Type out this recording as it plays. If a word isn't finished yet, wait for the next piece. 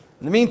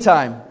In the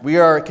meantime, we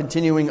are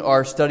continuing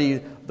our study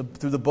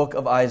through the book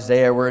of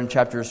Isaiah. We're in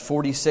chapters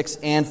 46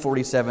 and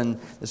 47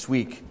 this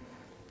week.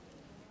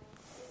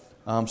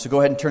 So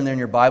go ahead and turn there in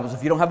your Bibles.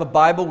 If you don't have a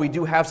Bible, we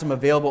do have some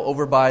available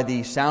over by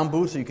the sound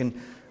booth, so you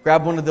can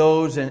grab one of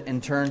those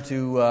and turn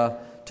to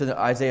the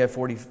Isaiah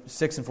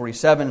 46 and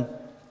 47.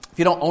 If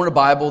you don't own a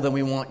Bible, then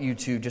we want you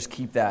to just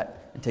keep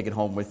that and take it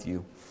home with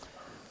you.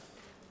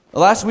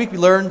 Last week we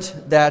learned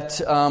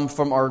that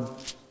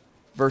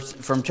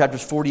from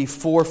chapters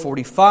 44,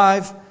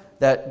 45,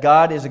 that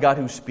God is a God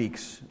who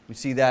speaks. We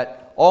see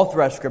that all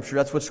throughout Scripture.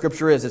 That's what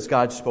Scripture is. It's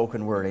God's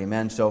spoken word.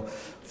 Amen. So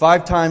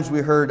 5 times we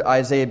heard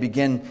Isaiah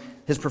begin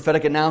his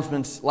prophetic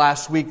announcements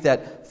last week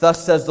that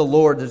thus says the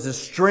Lord. There's a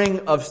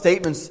string of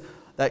statements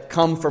that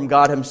come from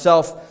God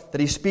himself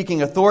that he's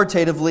speaking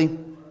authoritatively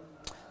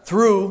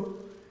through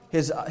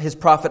his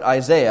prophet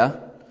Isaiah.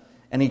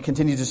 And he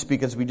continues to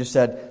speak, as we just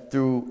said,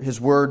 through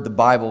his word, the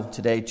Bible,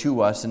 today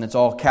to us. And it's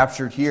all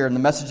captured here. And the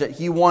message that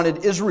he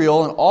wanted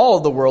Israel and all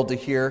of the world to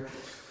hear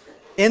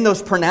in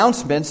those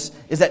pronouncements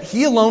is that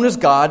he alone is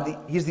God.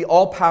 He's the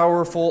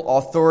all-powerful,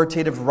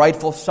 authoritative,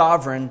 rightful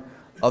sovereign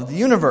of the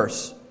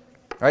universe.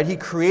 Right? He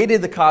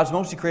created the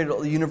cosmos. He created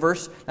the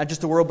universe, not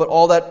just the world, but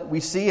all that we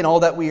see and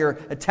all that we are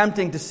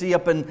attempting to see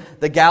up in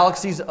the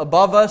galaxies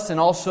above us and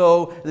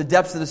also the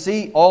depths of the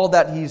sea. All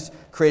that he's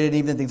created,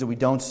 even the things that we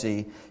don't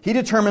see. He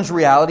determines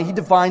reality. He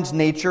defines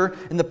nature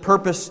and the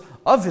purpose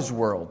of his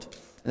world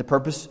and the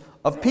purpose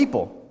of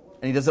people.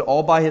 And he does it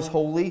all by his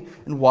holy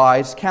and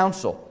wise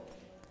counsel.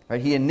 Right?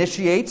 He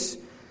initiates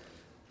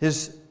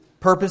his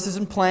purposes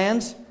and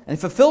plans and he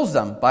fulfills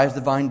them by his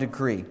divine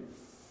decree.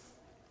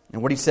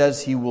 And what he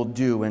says he will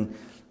do. And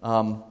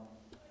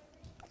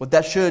what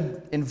that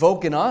should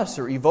invoke in us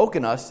or evoke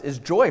in us is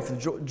joy, for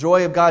the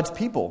joy of God's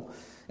people.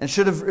 And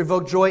should have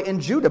evoked joy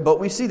in Judah. But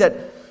we see that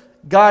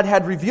God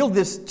had revealed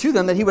this to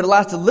them, that he would at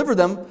last deliver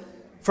them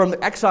from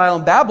the exile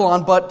in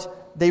Babylon, but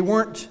they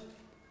weren't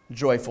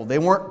joyful. They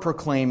weren't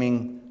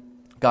proclaiming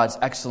God's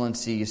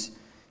excellencies.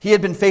 He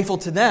had been faithful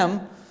to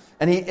them,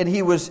 and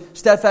he was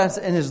steadfast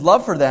in his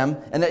love for them,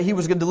 and that he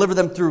was going to deliver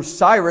them through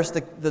Cyrus,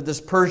 this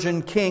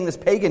Persian king, this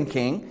pagan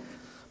king.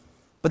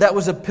 But that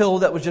was a pill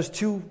that was just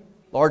too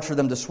large for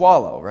them to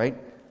swallow, right?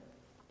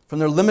 From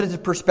their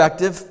limited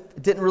perspective,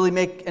 it didn't really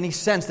make any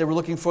sense. They were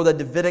looking for the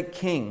Davidic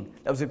king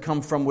that was going to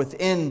come from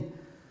within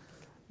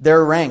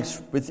their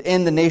ranks,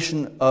 within the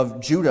nation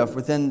of Judah,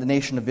 within the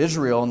nation of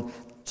Israel. And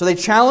so they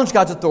challenged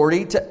God's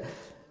authority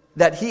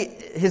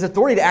his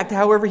authority to act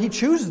however he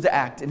chooses to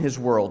act in his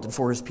world and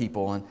for his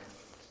people. And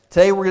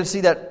today we're going to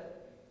see that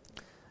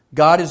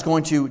God is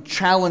going to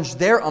challenge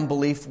their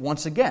unbelief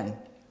once again.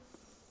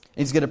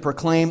 He's going to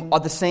proclaim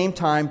at the same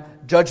time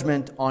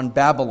judgment on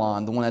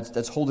Babylon, the one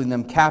that's holding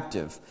them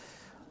captive.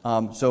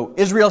 So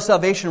Israel's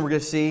salvation, we're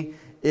going to see,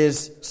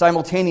 is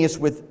simultaneous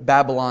with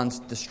Babylon's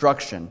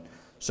destruction.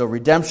 So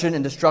redemption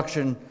and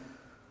destruction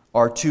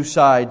are two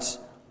sides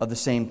of the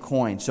same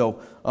coin.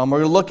 So we're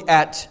going to look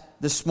at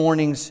this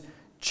morning's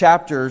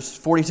chapters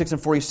 46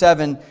 and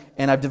 47,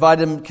 and I've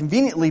divided them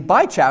conveniently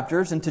by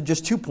chapters into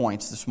just 2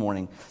 points this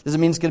morning.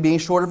 Doesn't mean it's going to be any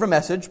shorter of a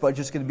message, but it's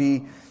just going to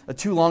be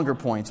 2 longer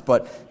points.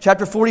 But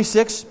chapter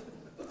 46,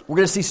 we're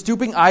going to see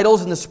stooping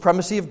idols and the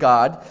supremacy of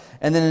God,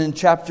 and then in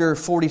chapter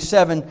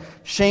 47,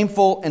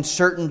 shameful and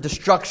certain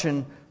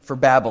destruction for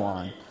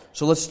Babylon.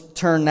 So let's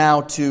turn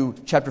now to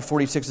chapter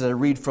 46 as I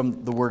read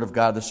from the Word of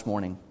God this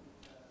morning.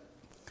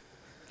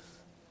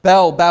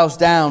 Bel bows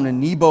down and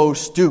Nebo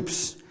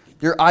stoops.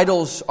 Your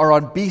idols are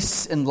on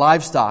beasts and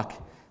livestock.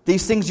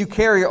 These things you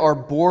carry are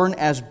borne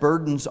as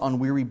burdens on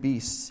weary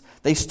beasts.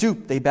 They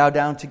stoop, they bow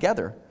down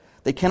together.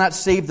 They cannot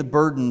save the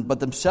burden, but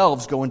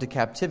themselves go into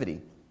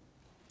captivity.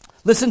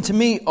 Listen to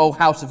me, O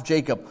house of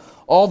Jacob,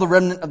 all the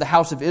remnant of the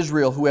house of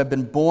Israel who have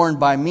been born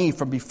by me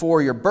from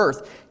before your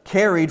birth,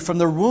 carried from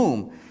the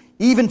womb.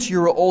 Even to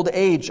your old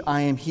age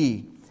I am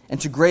he, and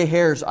to gray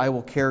hairs I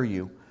will carry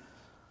you.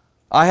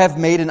 I have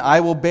made and I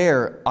will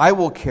bear, I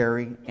will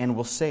carry and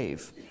will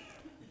save.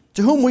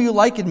 To whom will you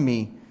liken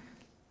me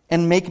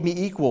and make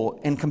me equal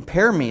and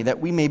compare me that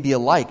we may be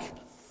alike?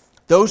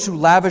 Those who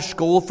lavish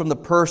gold from the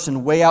purse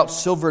and weigh out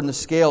silver in the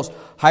scales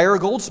hire a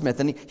goldsmith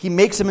and he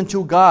makes him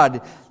into a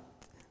god.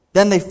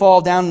 Then they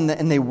fall down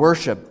and they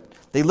worship.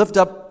 They lift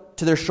up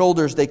to their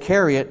shoulders, they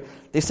carry it.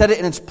 They set it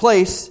in its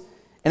place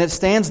and it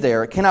stands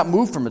there. It cannot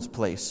move from its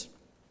place.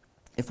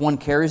 If one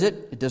carries it,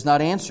 it does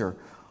not answer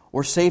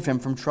or save him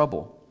from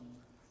trouble.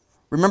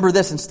 Remember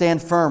this and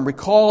stand firm.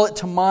 Recall it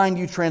to mind,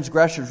 you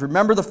transgressors.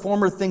 Remember the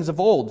former things of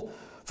old.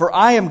 For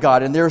I am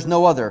God, and there is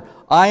no other.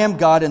 I am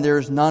God, and there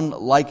is none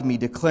like me,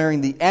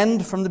 declaring the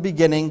end from the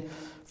beginning,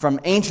 from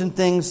ancient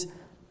things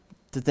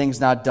to things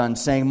not done,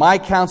 saying, my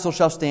counsel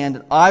shall stand,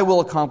 and I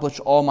will accomplish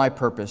all my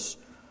purpose.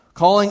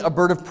 Calling a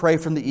bird of prey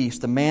from the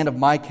east, a man of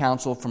my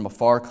counsel from a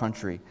far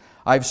country.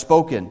 I have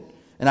spoken,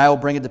 and I will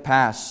bring it to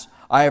pass.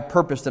 I have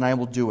purposed, and I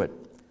will do it.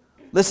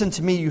 Listen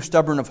to me, you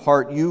stubborn of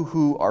heart, you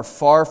who are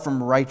far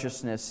from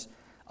righteousness.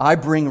 I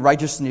bring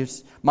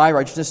righteousness, my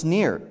righteousness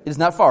near. It is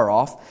not far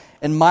off,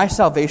 and my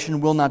salvation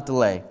will not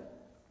delay.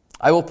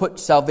 I will put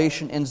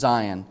salvation in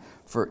Zion,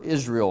 for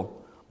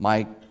Israel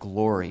my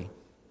glory.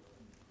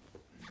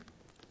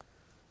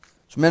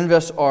 So many of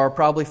us are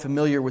probably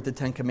familiar with the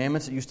Ten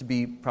Commandments. It used to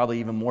be probably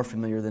even more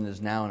familiar than it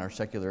is now in our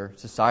secular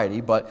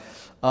society. But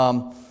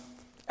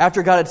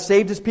after God had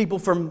saved His people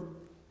from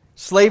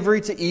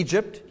slavery to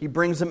Egypt, He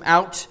brings them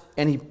out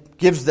and He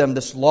gives them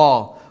this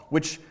law,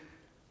 which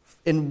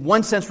in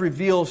one sense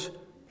reveals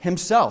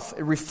Himself.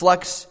 It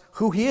reflects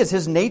who He is,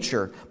 His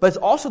nature. But it's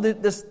also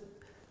this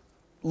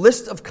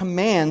list of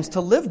commands to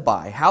live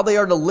by, how they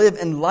are to live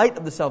in light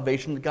of the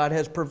salvation that God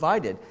has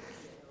provided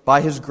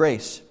by His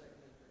grace.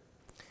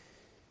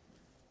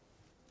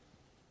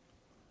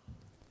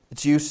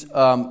 Its use,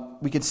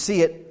 we can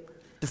see it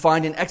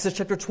defined in Exodus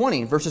chapter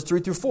 20, verses 3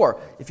 through 4.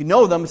 If you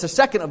know them, it's the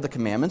second of the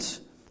commandments.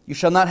 You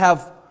shall not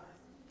have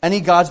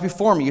any gods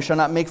before me. You shall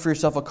not make for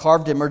yourself a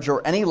carved image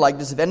or any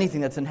likeness of anything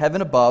that's in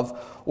heaven above,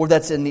 or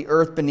that's in the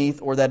earth beneath,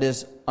 or that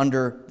is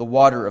under the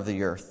water of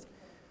the earth.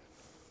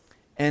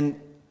 And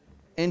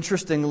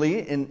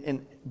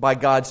interestingly, by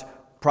God's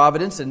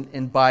providence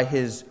and by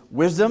His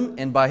wisdom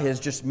and by His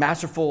just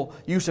masterful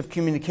use of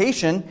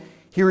communication,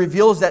 He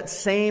reveals that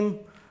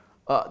same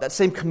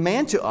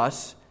command to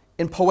us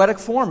in poetic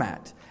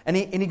format. And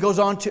he goes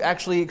on to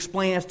actually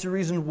explain as to the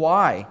reason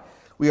why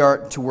we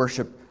are to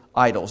worship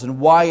idols and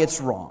why it's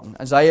wrong.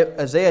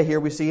 Isaiah here,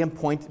 we see him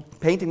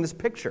painting this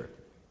picture,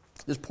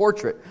 this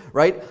portrait,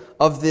 right,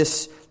 of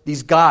these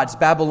gods,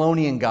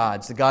 Babylonian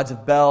gods, the gods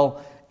of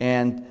Bel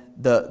and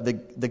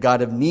the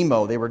god of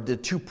Nemo. They were the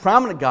two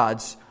prominent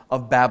gods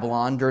of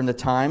Babylon during the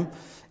time.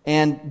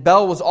 And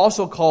Bel was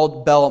also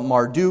called Bel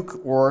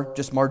Marduk, or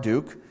just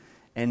Marduk.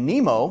 And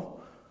Nemo,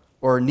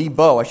 or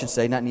Nebo, I should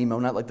say, not Nemo,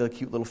 not like the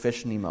cute little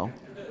fish Nemo.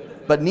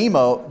 But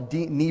Nebo,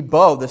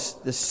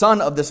 the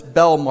son of this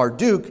Bel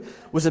Marduk,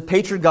 was a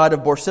patron god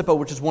of Borsippa,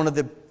 which is one of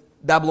the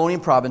Babylonian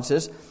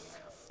provinces.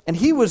 And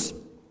he was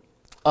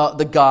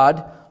the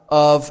god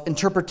of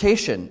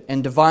interpretation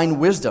and divine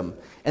wisdom.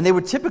 And they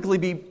would typically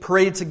be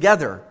paraded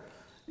together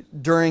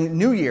during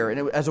New Year,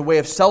 and as a way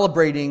of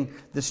celebrating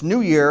this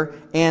New Year.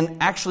 And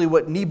actually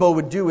what Nebo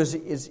would do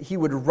is he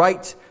would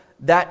write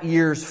that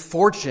year's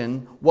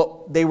fortune,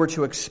 what they were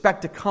to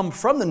expect to come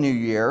from the new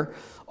year,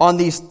 on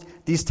these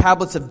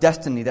tablets of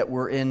destiny that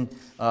were in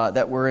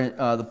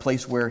the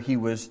place where he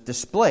was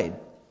displayed.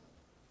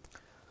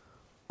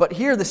 But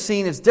here the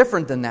scene is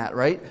different than that,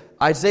 right?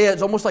 Isaiah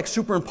is almost like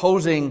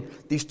superimposing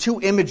these two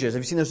images.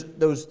 Have you seen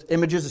those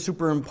images, the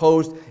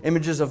superimposed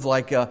images of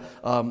like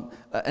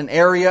an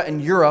area in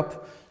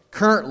Europe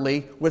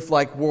currently with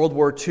like World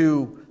War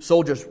II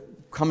soldiers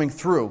coming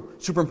through,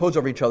 superimposed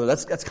over each other.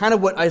 That's kind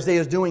of what Isaiah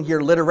is doing here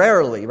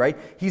literarily, right?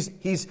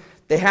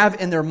 They have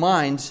in their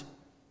minds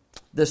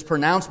this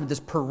pronouncement, this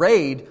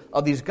parade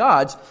of these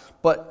gods,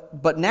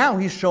 but now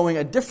he's showing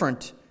a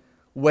different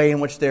way in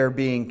which they're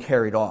being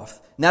carried off.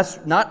 And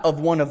that's not of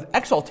one of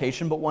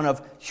exaltation, but one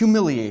of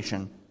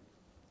humiliation.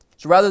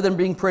 So rather than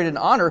being paraded in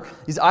honor,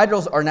 these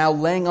idols are now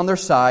laying on their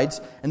sides,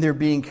 and they're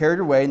being carried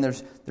away, and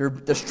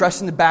they're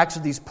stressing the backs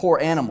of these poor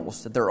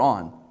animals that they're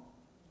on.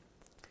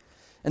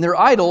 And their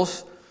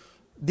idols,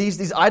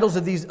 these idols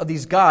of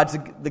these gods,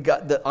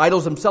 the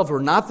idols themselves were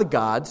not the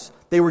gods.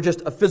 They were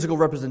just a physical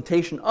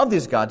representation of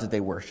these gods that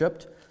they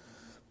worshipped.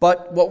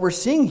 But what we're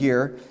seeing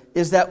here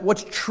is that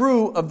what's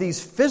true of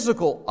these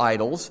physical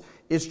idols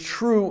is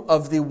true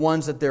of the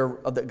ones of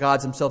the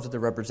gods themselves that they're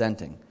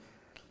representing.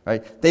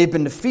 Right? They've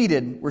been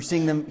defeated. We're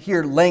seeing them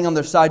here laying on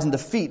their sides in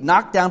defeat,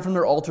 knocked down from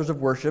their altars of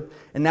worship,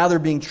 and now they're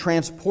being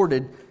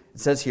transported, it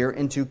says here,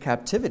 into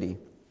captivity.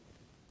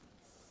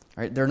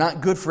 Right? They're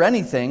not good for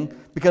anything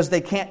because they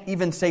can't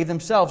even save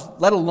themselves,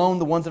 let alone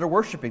the ones that are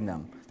worshiping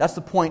them. That's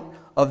the point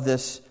of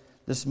this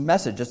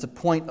message. That's the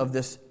point of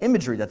this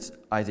imagery that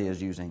Isaiah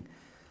is using.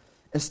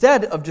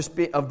 Instead of just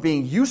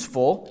being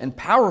useful and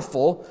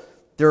powerful,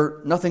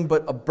 they're nothing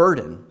but a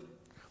burden.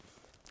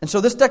 And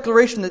so this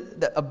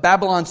declaration of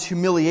Babylon's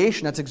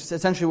humiliation, that's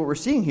essentially what we're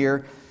seeing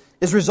here,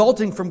 is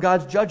resulting from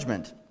God's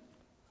judgment.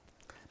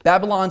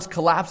 Babylon's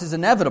collapse is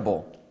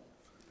inevitable.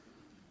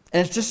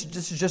 And this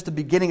is just the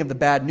beginning of the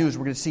bad news.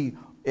 We're going to see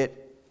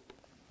it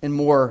in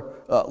more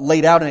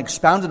laid out and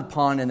expounded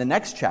upon in the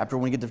next chapter,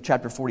 when we get to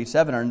chapter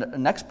 47, our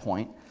next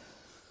point.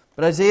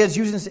 But Isaiah is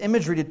using this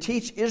imagery to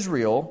teach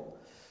Israel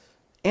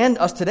and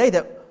us today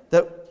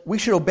that we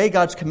should obey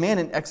God's command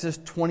in Exodus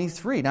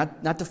 23,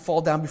 not to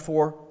fall down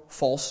before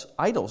false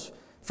idols,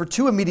 for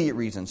two immediate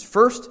reasons.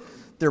 First,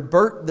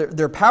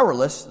 they're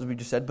powerless, as we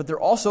just said, but they're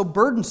also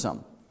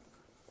burdensome.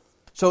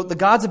 So the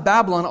gods of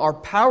Babylon are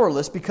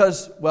powerless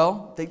because,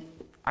 well, they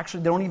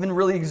don't even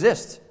really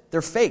exist.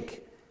 They're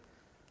fake.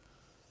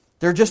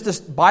 They're just this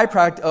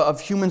byproduct of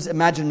humans'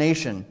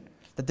 imagination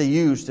that they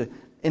use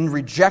in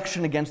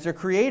rejection against their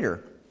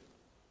Creator.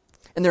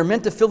 And they're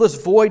meant to fill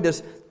this void,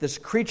 this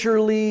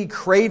creaturely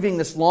craving,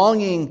 this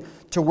longing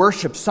to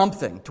worship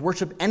something, to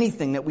worship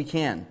anything that we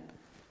can.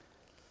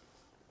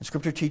 The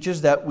Scripture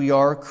teaches that we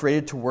are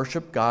created to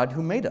worship God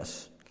who made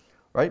us,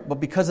 right? But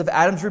because of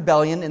Adam's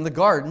rebellion in the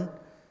garden,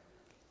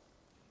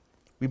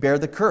 we bear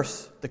the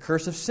curse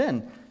of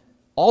sin.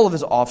 all of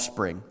his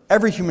offspring.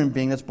 Every human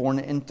being that's born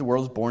into the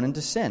world is born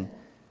into sin.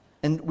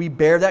 And we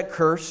bear that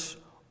curse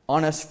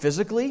on us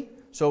physically,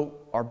 so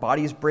our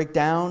bodies break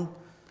down,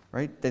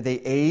 right? They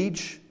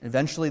age,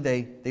 eventually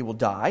they will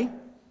die.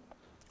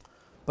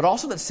 But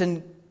also that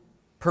sin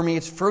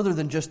permeates further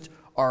than just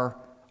our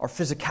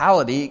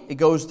physicality. It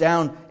goes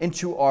down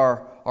into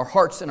our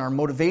hearts and our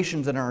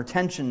motivations and our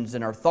intentions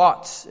and our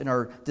thoughts and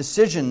our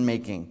decision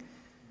making.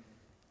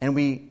 And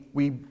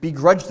we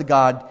begrudge the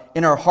God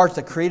in our hearts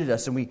that created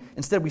us, and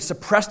instead we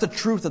suppress the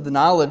truth of the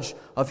knowledge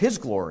of His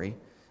glory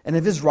and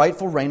of His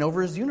rightful reign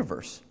over His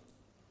universe.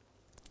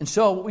 And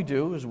so what we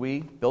do is we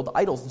build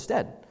idols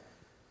instead.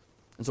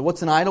 And so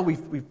what's an idol?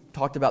 We've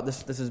talked about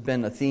this. This has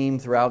been a theme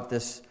throughout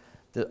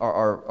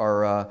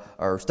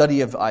our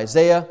study of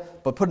Isaiah.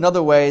 But put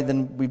another way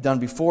than we've done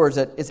before is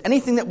that it's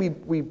anything that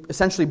we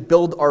essentially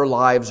build our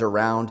lives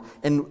around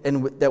and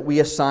that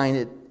we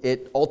assign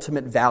it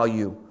ultimate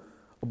value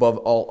above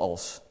all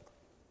else.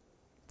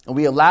 And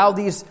we allow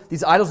these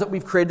idols that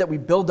we've created, that we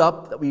build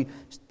up, that we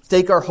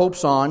stake our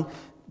hopes on,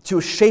 to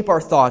shape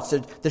our thoughts,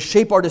 to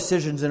shape our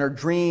decisions and our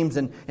dreams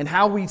and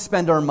how we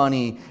spend our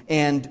money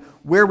and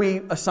where we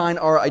assign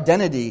our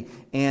identity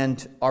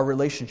and our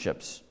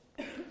relationships.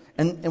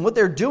 And what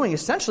they're doing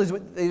essentially is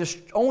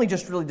they're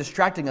just really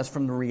distracting us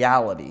from the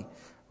reality,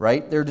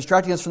 right? They're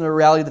distracting us from the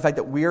reality of the fact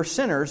that we are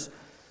sinners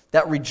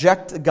that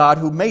reject the God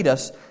who made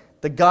us,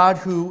 the God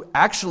who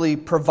actually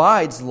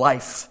provides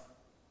life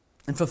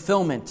and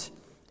fulfillment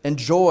and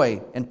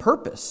joy and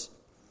purpose.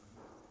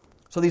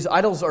 So these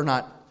idols are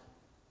not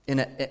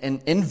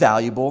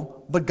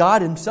invaluable, but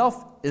God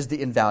Himself is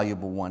the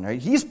invaluable one,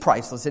 right? He's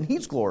priceless and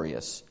He's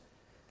glorious.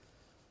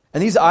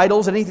 And these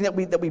idols, anything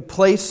that we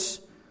place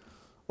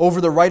over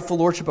the rightful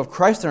lordship of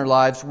Christ in our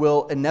lives,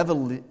 will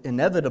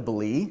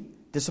inevitably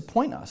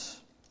disappoint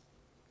us.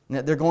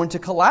 They're going to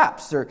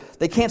collapse.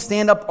 They can't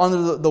stand up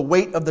under the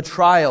weight of the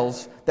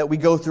trials that we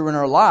go through in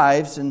our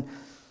lives. And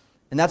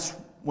that's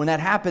when that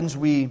happens,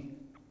 we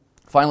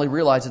finally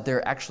realize that they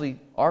actually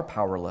are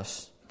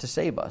powerless to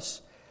save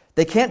us.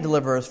 They can't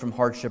deliver us from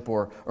hardship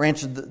or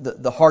answer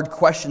the hard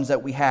questions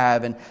that we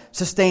have and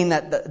sustain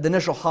the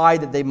initial high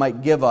that they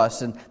might give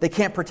us. And they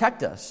can't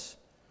protect us.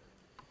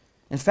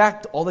 In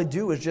fact, all they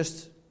do is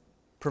just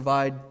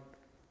provide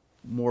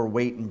more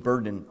weight and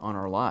burden on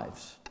our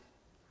lives.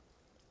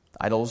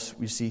 Idols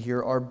we see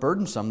here are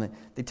burdensome.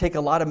 They take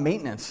a lot of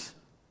maintenance,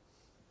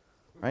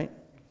 right?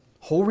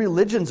 Whole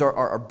religions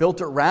are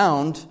built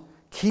around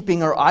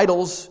keeping our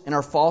idols and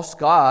our false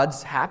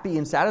gods happy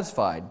and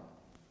satisfied.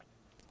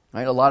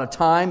 Right? A lot of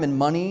time and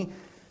money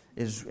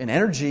and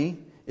energy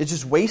is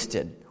just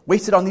wasted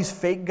on these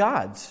fake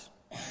gods.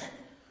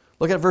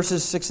 Look at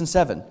verses 6 and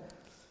 7.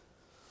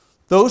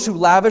 Those who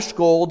lavish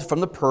gold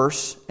from the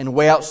purse and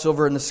weigh out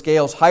silver in the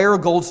scales hire a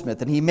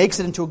goldsmith, and he makes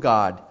it into a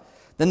god.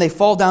 Then they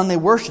fall down, they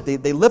worship.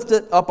 They lift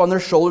it up on their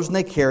shoulders and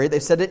they carry it. They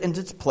set it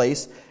into its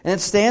place, and it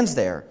stands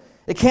there.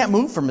 It can't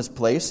move from its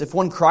place. If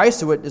one cries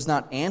to it, it does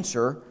not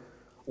answer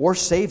or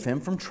save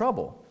him from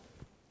trouble.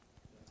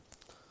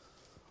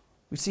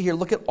 We see here,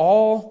 look at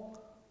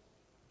all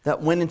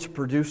that went into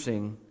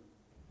producing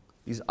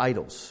these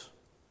idols.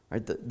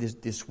 Right?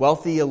 This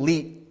wealthy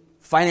elite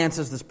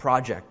finances this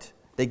project.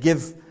 They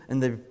give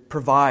and they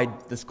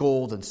provide this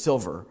gold and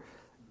silver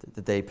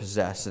that they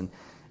possess. And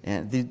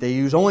they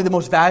use only the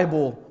most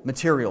valuable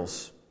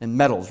materials and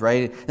metals,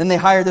 right? Then they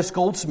hire this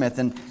goldsmith,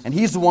 and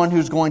he's the one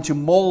who's going to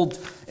mold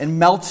and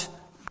melt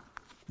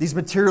these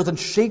materials and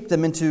shape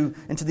them into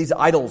these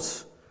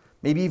idols.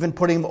 Maybe even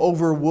putting them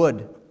over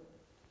wood.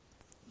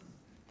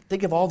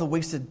 Think of all the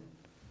wasted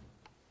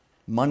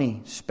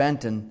money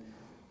spent and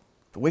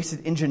the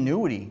wasted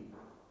ingenuity,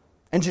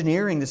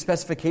 engineering the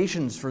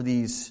specifications for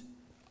these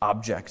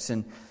objects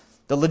and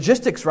the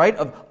logistics, right,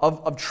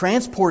 of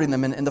transporting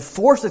them and the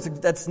force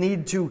that's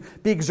needed to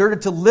be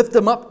exerted to lift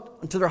them up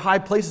into their high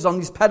places on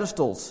these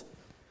pedestals.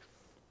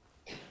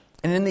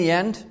 And in the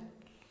end,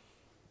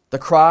 the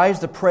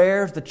cries, the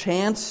prayers, the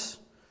chants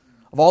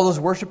of all those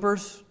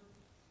worshipers,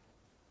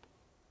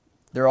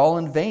 they're all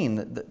in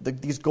vain.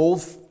 These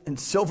gold and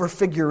silver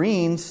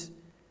figurines,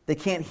 they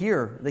can't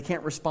hear, they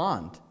can't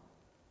respond.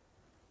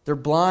 They're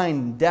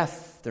blind,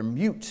 deaf, they're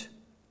mute.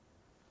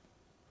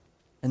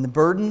 And the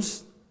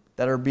burdens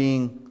that are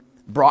being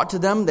brought to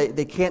them,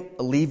 they can't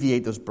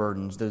alleviate those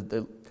burdens.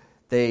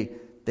 They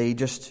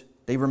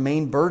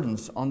remain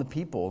burdens on the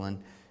people.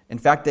 And in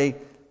fact, they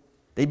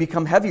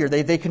become heavier.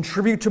 They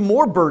contribute to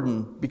more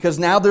burden because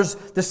now there's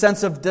this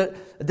sense of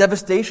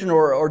devastation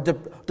or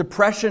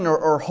depression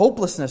or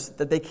hopelessness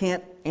that they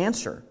can't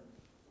answer.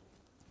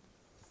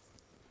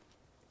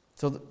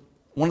 So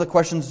one of the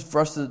questions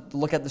for us to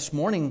look at this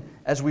morning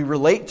as we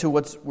relate to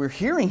what we're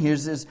hearing here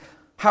is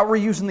how we're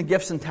using the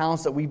gifts and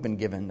talents that we've been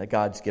given, that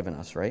God's given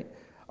us, right?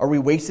 Are we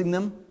wasting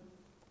them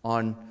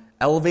on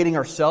elevating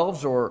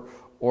ourselves or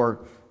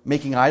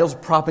making idols,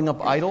 propping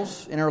up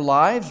idols in our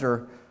lives?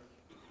 Or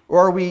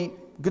are we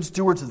good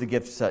stewards of the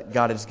gifts that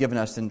God has given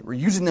us and we're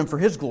using them for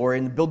His glory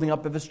and the building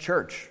up of His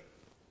church?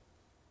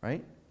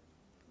 Right?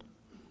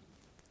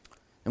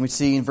 And we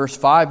see in verse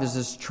 5 is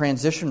this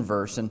transition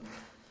verse. And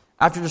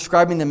after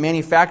describing the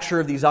manufacture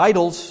of these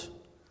idols,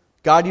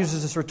 God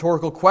uses this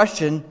rhetorical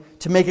question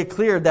to make it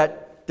clear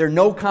that they're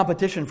no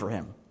competition for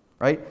Him.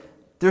 Right?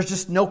 There's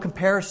just no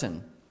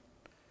comparison.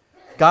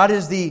 God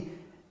is the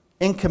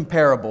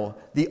incomparable,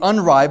 the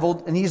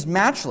unrivaled, and He's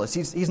matchless.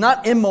 He's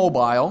not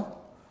immobile,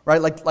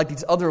 right? Like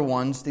these other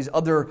ones, these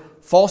other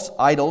false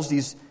idols,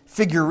 these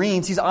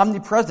figurines. He's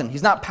omnipresent.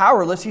 He's not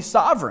powerless. He's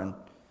sovereign.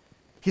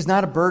 He's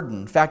not a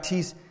burden. In fact,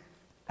 He's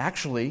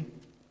actually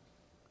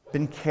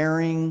been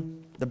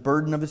carrying the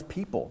burden of His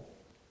people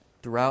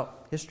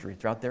throughout history,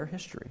 throughout their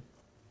history.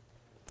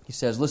 He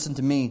says, "Listen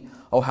to me,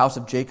 O house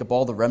of Jacob,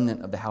 all the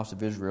remnant of the house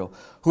of Israel,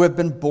 who have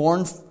been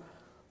born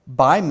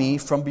by me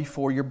from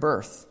before your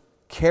birth,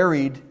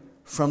 carried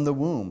from the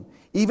womb.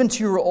 Even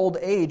to your old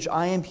age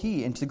I am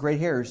He, and to the gray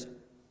hairs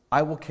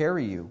I will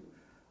carry you.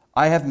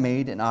 I have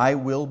made and I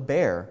will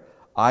bear.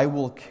 I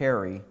will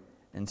carry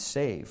and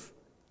save."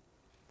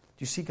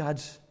 Do you see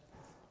God's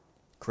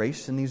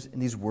grace in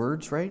these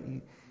words, right?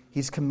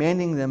 He's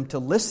commanding them to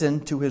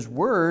listen to His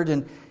word,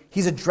 and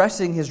He's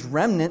addressing His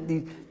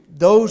remnant,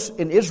 those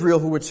in Israel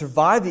who would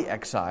survive the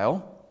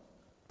exile,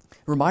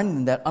 reminding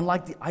them that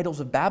unlike the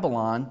idols of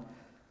Babylon,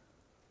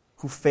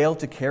 who failed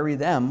to carry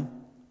them,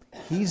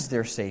 He's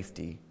their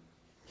safety.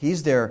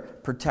 He's their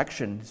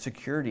protection,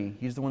 security.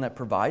 He's the one that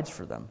provides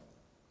for them.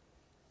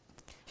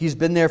 He's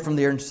been there from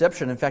their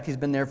inception. In fact, He's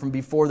been there from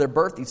before their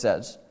birth, He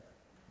says.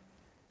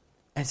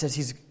 And it says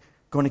He's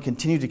going to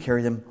continue to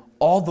carry them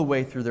all the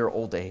way through their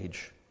old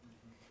age.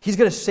 He's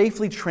going to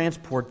safely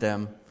transport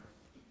them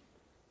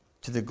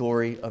to the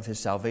glory of His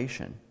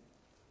salvation.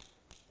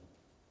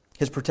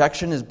 His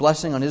protection, His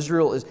blessing on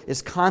Israel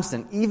is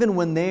constant, even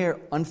when they are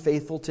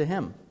unfaithful to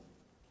Him.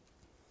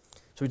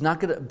 So He's not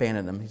going to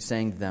abandon them. He's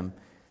saying to them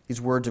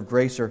these words of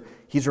grace, or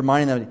He's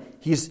reminding them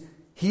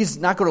He's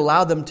not going to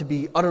allow them to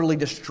be utterly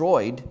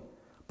destroyed,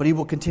 but He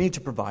will continue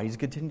to provide. He's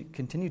going to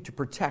continue to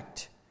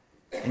protect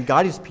and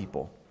guide His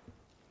people.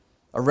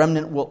 A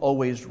remnant will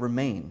always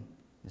remain,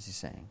 as He's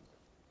saying.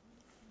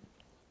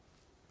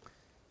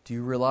 Do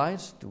we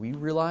realize,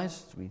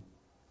 as we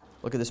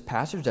look at this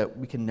passage, that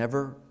we can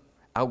never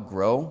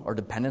outgrow our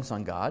dependence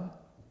on God?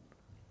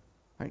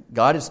 Right?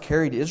 God has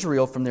carried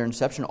Israel from their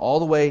inception all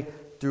the way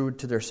through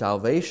to their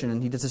salvation,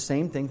 and He does the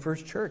same thing for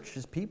His church,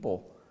 His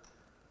people.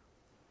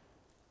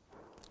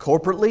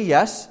 Corporately,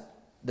 yes,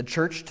 the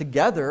church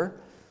together,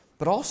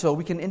 but also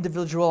we can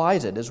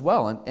individualize it as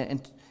well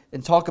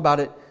and talk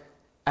about it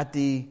at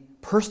the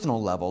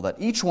personal level, that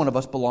each one of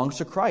us belongs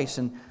to Christ,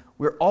 and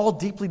we're all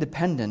deeply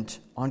dependent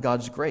on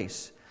God's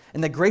grace.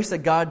 And the grace that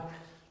God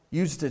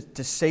used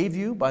to save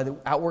you by the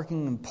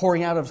outworking and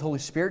pouring out of His Holy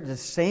Spirit, the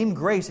same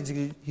grace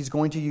He's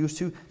going to use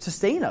to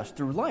sustain us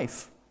through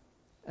life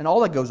and all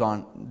that goes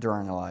on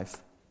during our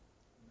life.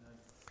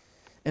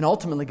 And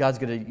ultimately, God's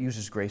going to use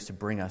His grace to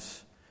bring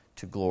us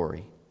to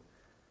glory.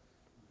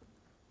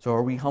 So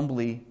are we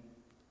humbly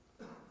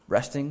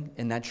resting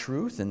in that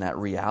truth, in that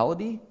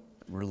reality,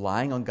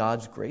 relying on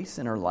God's grace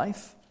in our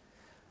life?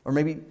 Or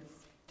maybe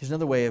there's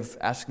another way of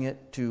asking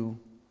it, to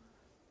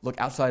look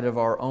outside of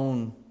our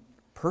own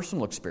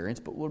personal experience,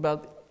 but what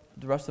about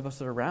the rest of us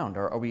that are around?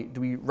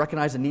 Do we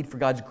recognize the need for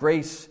God's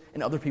grace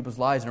in other people's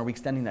lives, and are we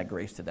extending that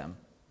grace to them?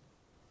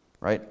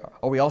 Right?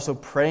 Are we also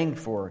praying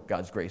for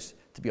God's grace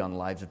to be on the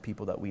lives of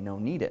people that we know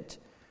need it?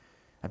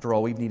 After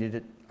all, we've needed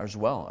it as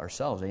well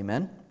ourselves.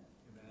 Amen?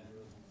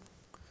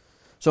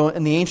 So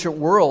in the ancient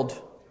world,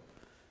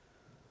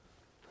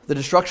 the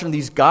destruction of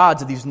these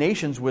gods, of these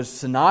nations, was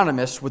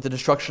synonymous with the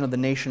destruction of the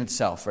nation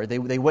itself. Right?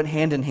 They went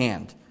hand in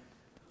hand.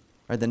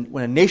 Right? Then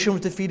when a nation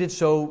was defeated,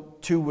 so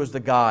too was the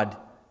god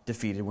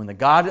defeated. When the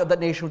god of that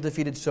nation was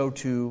defeated, so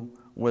too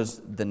was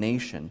the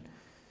nation.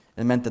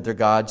 And it meant that their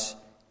gods,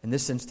 in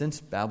this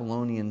instance,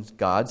 Babylonian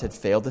gods, had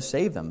failed to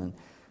save them. And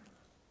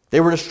they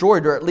were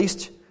destroyed, or at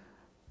least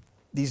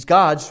these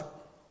gods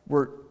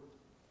were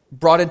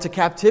brought into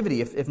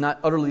captivity, if not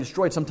utterly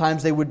destroyed.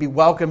 Sometimes they would be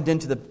welcomed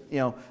into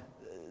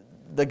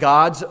the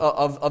gods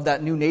of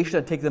that new nation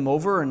that take them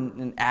over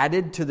and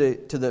added to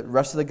the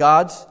rest of the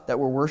gods that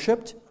were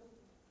worshipped.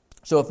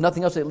 So if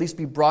nothing else, they'd at least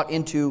be brought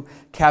into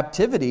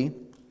captivity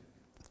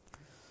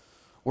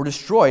or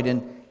destroyed.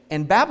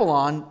 And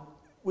Babylon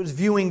was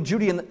viewing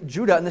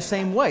Judah in the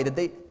same way, that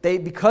they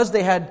because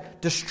they had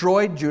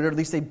destroyed Judah, at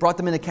least they brought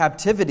them into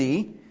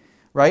captivity,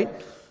 right?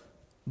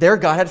 Their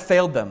God had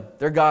failed them.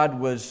 Their God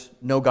was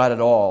no God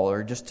at all,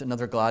 or just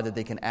another God that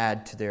they can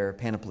add to their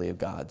panoply of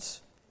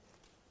gods.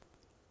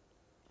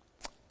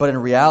 But in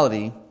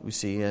reality, we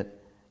see that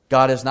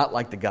God is not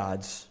like the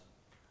gods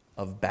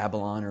of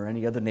Babylon or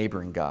any other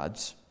neighboring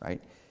gods,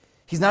 right?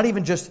 He's not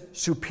even just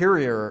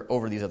superior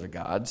over these other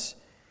gods.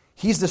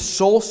 He's the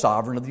sole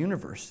sovereign of the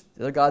universe.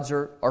 The other gods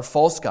are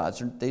false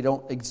gods. They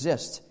don't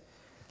exist.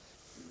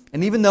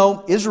 And even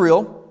though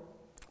Israel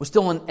was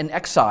still in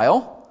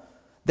exile,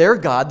 their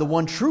God, the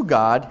one true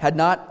God, had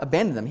not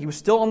abandoned them. He was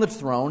still on the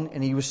throne,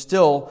 and He was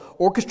still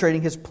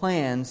orchestrating His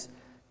plans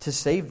to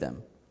save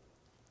them.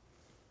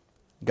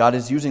 God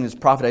is using this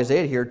prophet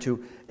Isaiah here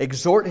to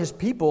exhort His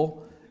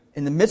people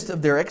in the midst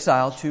of their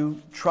exile,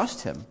 to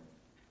trust him.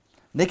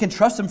 They can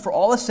trust him for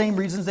all the same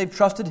reasons they've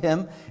trusted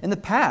him in the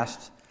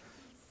past.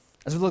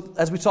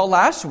 As we saw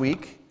last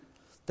week,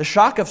 the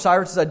shock of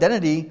Cyrus'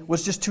 identity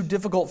was just too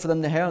difficult for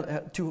them to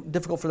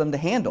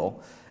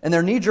handle. And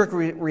their knee-jerk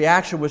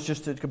reaction was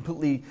just to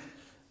completely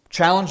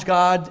challenge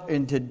God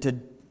and to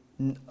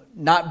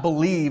not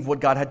believe what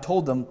God had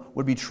told them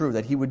would be true,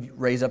 that he would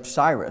raise up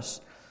Cyrus.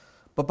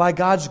 But by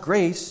God's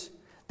grace,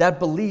 that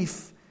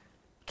belief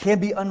can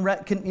be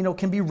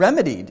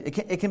remedied.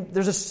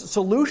 There's a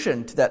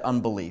solution to that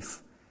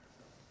unbelief.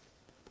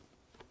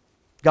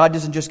 God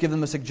doesn't just give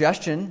them a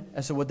suggestion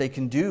as to what they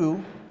can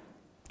do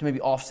to maybe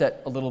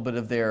offset a little bit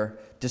of their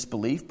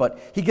disbelief, but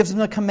he gives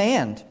them a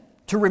command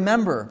to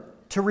remember,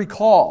 to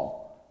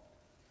recall,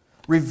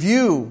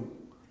 review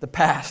the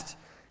past,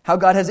 how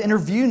God has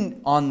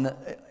intervened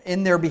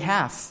in their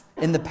behalf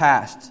in the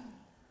past.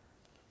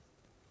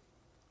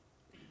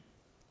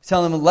 He's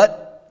telling them,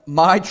 let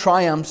my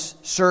triumphs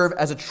serve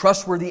as a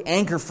trustworthy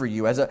anchor for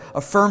you, as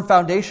a firm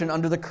foundation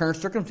under the current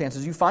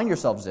circumstances you find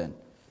yourselves in.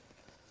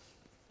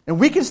 And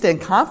we can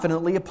stand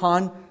confidently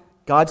upon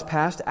God's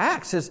past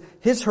acts,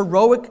 his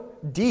heroic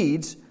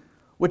deeds,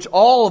 which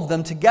all of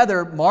them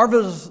together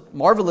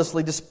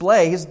marvelously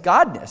display his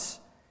godness.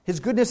 His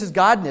goodness, his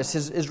godness,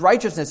 his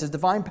righteousness, his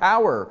divine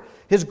power,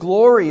 his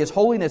glory, his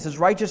holiness, his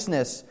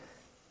righteousness,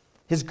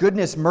 his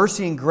goodness,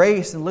 mercy, and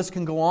grace, and the list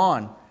can go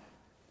on.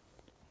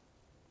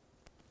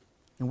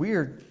 And we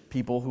are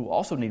people who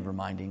also need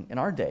reminding in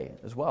our day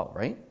as well,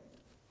 right?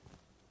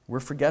 We're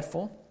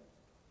forgetful.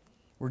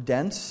 We're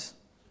dense.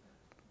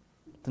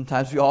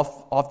 Sometimes we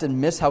often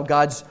miss how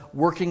God's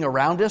working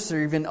around us,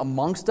 or even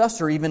amongst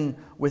us, or even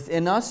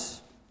within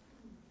us,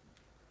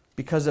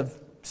 because of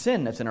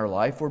sin that's in our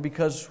life, or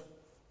because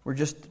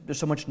there's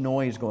so much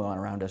noise going on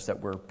around us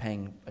that we're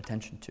paying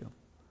attention to. And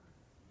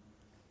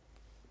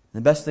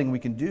the best thing we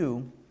can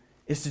do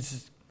is to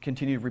just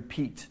continue to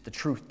repeat the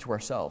truth to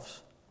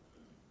ourselves.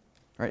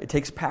 Right? It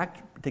takes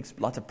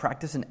lots of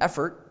practice and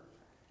effort,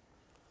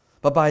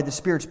 but by the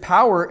Spirit's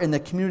power in the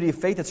community of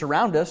faith that's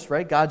around us,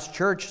 right, God's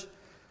church,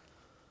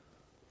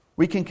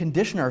 we can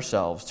condition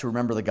ourselves to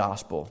remember the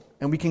gospel,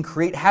 and we can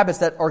create habits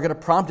that are going to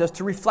prompt us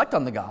to reflect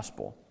on the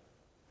gospel.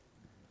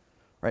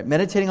 Right?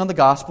 Meditating on the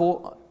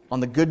gospel,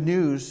 on the good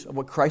news of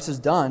what Christ has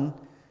done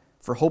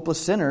for hopeless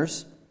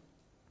sinners,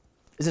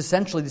 is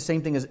essentially the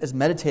same thing as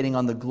meditating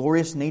on the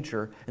glorious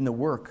nature and the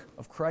work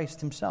of Christ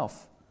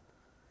himself.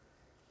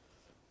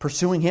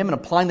 Pursuing him and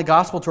applying the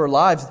gospel to our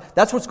lives,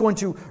 that's what's going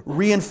to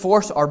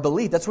reinforce our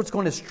belief. That's what's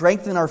going to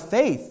strengthen our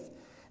faith.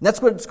 And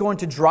that's what's going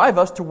to drive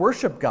us to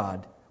worship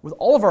God with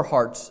all of our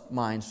hearts,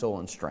 mind, soul,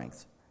 and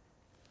strength.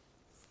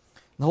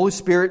 The Holy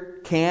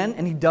Spirit can,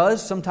 and he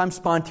does, sometimes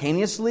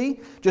spontaneously,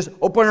 just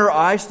open our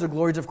eyes to the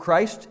glories of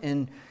Christ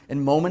in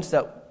moments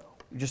that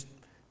we just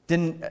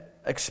didn't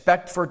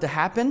expect for it to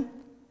happen.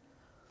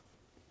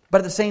 But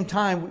at the same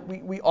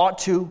time, we ought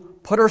to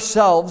put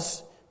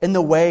ourselves in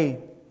the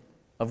way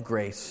of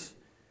grace.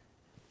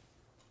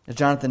 As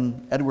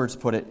Jonathan Edwards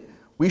put it,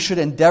 we should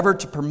endeavor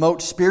to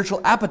promote spiritual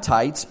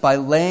appetites by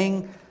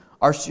laying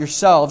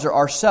ourselves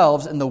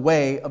in the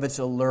way of its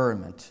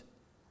allurement,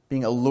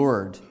 being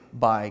allured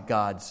by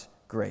God's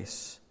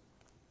grace.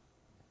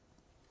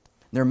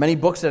 There are many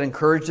books that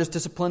encourage this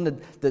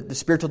discipline, the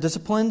spiritual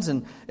disciplines,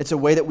 and it's a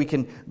way that we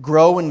can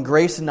grow in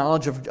grace and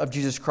knowledge of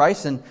Jesus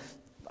Christ. And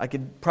I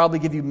could probably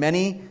give you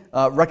many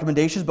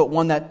recommendations, but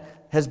one that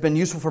has been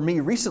useful for me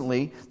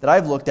recently that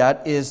I've looked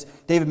at is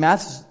David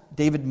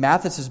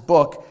Mathis's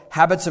book,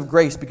 Habits of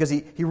Grace, because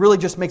he really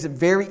just makes it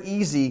very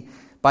easy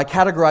by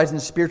categorizing the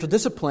spiritual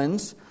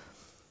disciplines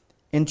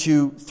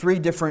into 3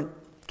 different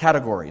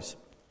categories: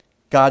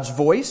 God's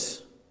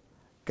voice,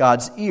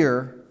 God's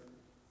ear,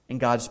 and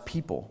God's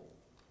people.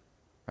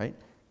 Right?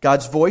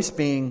 God's voice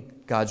being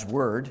God's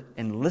word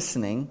and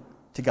listening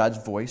to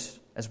God's voice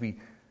as we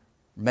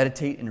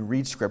meditate and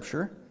read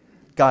Scripture.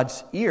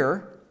 God's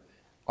ear,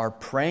 are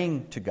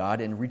praying to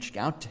God and reaching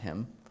out to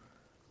him.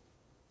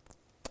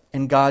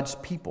 And God's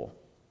people,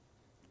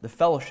 the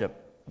fellowship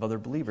of other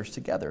believers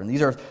together. And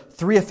these are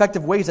 3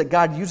 effective ways that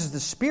God uses the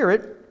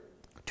Spirit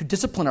to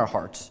discipline our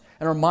hearts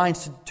and our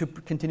minds to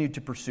continue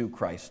to pursue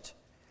Christ.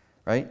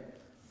 Right?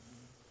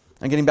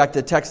 And getting back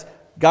to the text,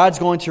 God's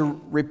going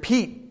to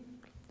repeat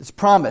this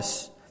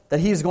promise that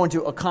he is going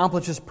to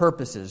accomplish his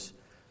purposes.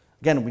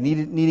 Again, we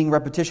needing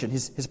repetition.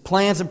 His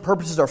plans and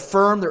purposes are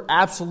firm, they're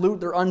absolute,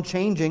 they're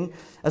unchanging.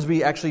 As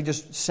we actually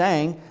just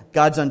sang,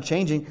 God's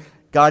unchanging.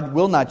 God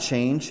will not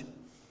change.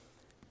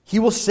 He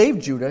will save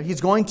Judah.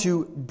 He's going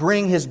to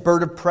bring his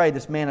bird of prey,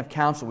 this man of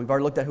counsel. We've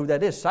already looked at who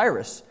that is,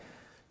 Cyrus.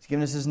 He's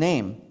given us his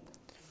name.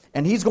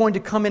 And he's going to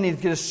come in and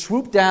he's going to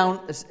swoop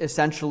down,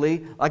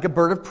 essentially, like a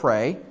bird of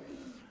prey,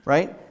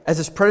 right? As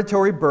this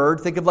predatory bird,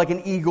 think of like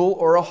an eagle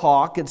or a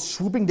hawk. It's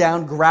swooping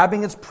down,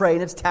 grabbing its prey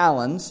in its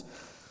talons.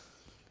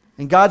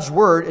 And God's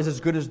word is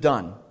as good as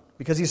done.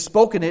 Because he's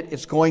spoken it,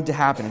 it's going to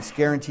happen. It's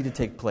guaranteed to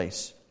take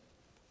place.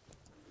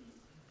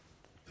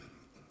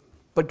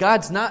 But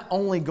God's not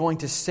only going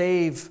to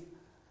save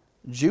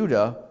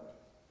Judah,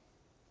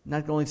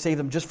 not only save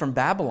them just from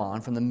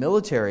Babylon, from the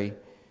military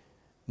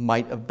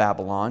might of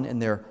Babylon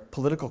and their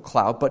political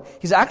clout, but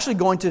he's actually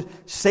going to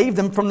save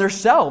them from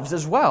themselves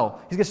as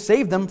well. He's going to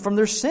save them from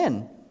their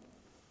sin.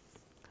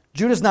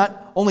 Judah's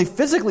not only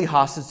physically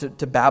hostage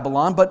to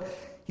Babylon, but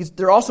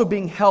they're also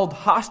being held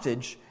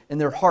hostage in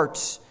their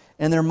hearts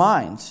and their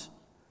minds.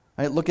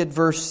 Right? Look at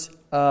verse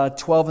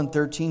 12 and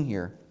 13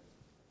 here.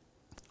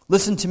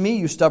 Listen to me,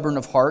 you stubborn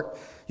of heart,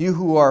 you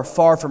who are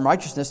far from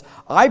righteousness.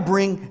 I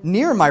bring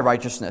near my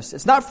righteousness.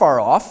 It's not far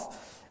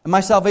off, and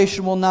my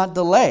salvation will not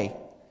delay.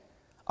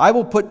 I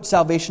will put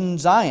salvation in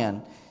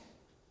Zion,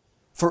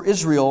 for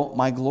Israel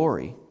my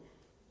glory.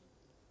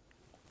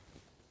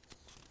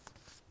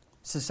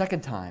 It's the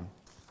second time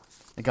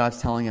that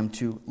God's telling him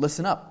to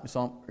listen up.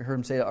 We heard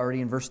him say it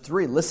already in verse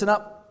 3. Listen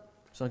up.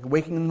 It's like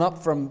waking them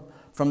up from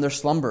their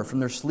slumber, from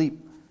their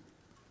sleep.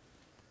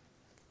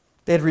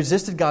 They had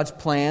resisted God's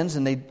plans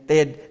and they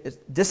had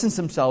distanced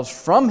themselves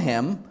from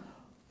him.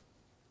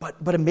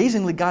 But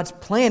amazingly, God's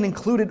plan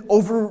included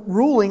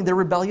overruling their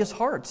rebellious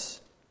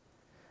hearts.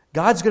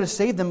 God's going to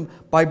save them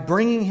by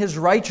bringing his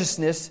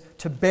righteousness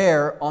to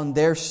bear on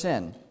their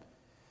sin.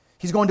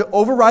 He's going to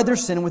override their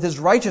sin with his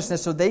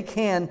righteousness so they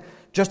can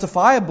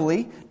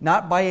justifiably,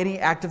 not by any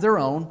act of their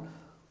own,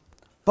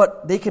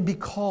 but they can be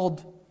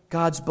called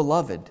God's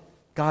beloved,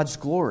 God's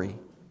glory.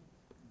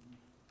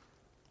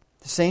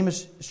 The same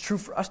is true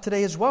for us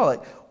today as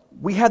well.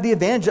 We have the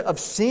advantage of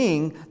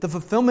seeing the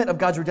fulfillment of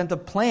God's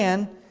redemptive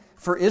plan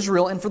for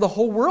Israel and for the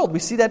whole world. We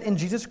see that in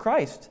Jesus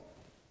Christ.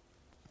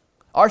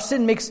 Our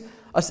sin makes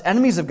us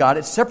enemies of God.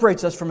 It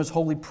separates us from his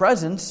holy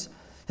presence.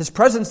 His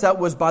presence that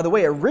was, by the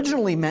way,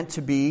 originally meant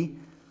to be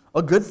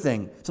a good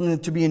thing, something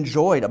to be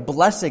enjoyed, a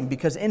blessing,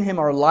 because in him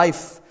are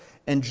life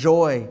and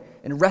joy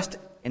and rest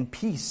and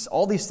peace.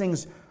 All these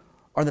things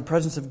are in the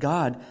presence of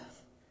God.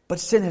 But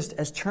sin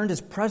has turned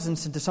his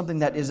presence into something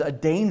that is a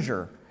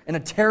danger and a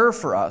terror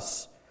for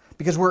us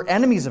because we're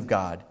enemies of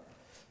God.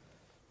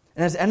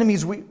 And as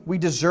enemies, we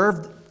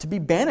deserve to be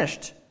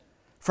banished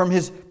from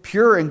his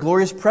pure and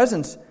glorious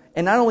presence.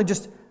 And not only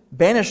just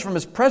banished from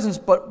his presence,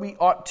 but we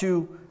ought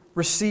to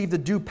receive the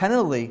due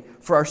penalty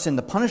for our sin,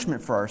 the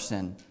punishment for our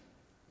sin.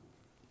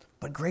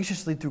 But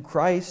graciously through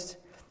Christ,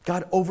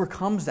 God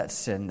overcomes that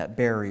sin, that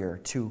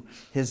barrier to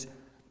his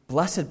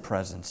blessed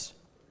presence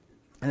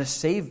and has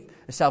saved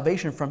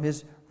salvation from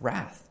his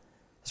wrath,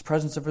 his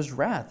presence of his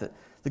wrath.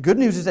 The good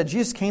news is that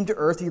Jesus came to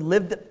earth. He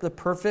lived the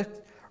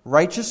perfect,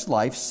 righteous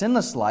life,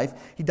 sinless life.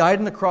 He died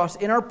on the cross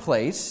in our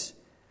place,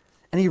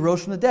 and he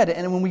rose from the dead.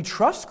 And when we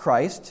trust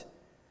Christ,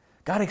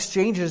 God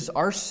exchanges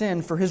our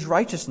sin for his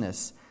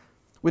righteousness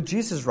with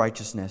Jesus'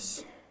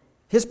 righteousness,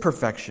 his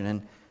perfection.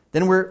 And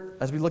then we're,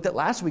 as we looked at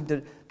last week,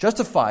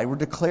 justified. We're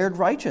declared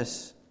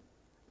righteous.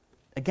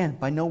 Again,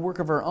 by no work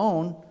of our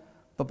own,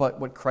 but by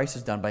what Christ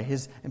has done, by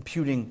his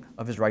imputing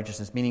of his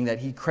righteousness, meaning that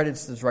he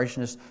credits his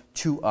righteousness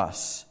to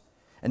us.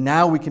 And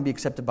now we can be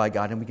accepted by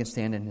God and we can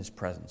stand in his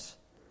presence.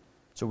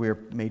 So we are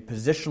made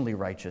positionally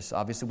righteous.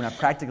 Obviously, we're not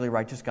practically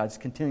righteous. God's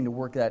continuing to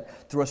work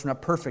that through us. We're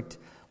not perfect.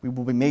 We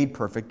will be made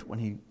perfect when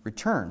he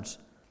returns.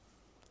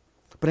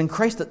 But in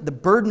Christ, the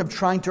burden of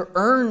trying to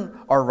earn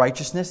our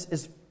righteousness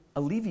is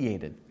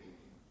alleviated.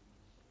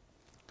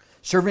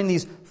 Serving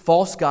these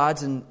false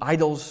gods and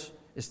idols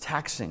is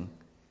taxing.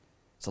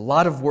 It's a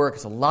lot of work.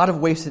 It's a lot of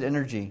wasted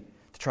energy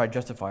to try to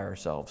justify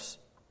ourselves.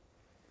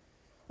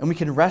 And we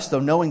can rest, though,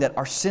 knowing that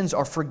our sins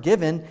are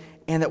forgiven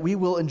and that we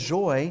will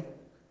enjoy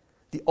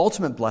the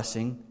ultimate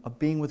blessing of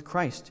being with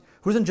Christ,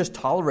 who doesn't just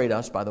tolerate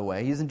us, by the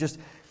way. He doesn't just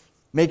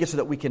make it so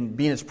that we can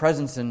be in his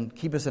presence and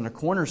keep us in a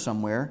corner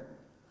somewhere.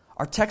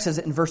 Our text says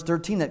it in verse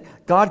 13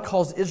 that God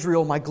calls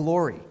Israel my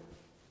glory.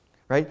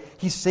 Right?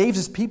 He saves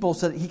his people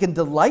so that he can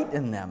delight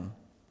in them.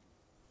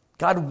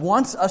 God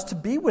wants us to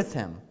be with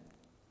him.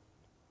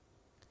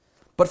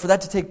 But for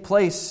that to take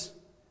place,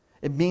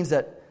 it means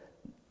that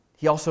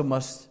he also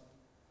must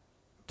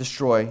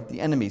destroy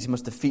the enemies. He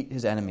must defeat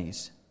his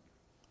enemies.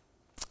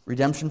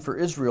 Redemption for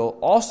Israel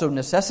also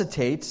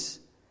necessitates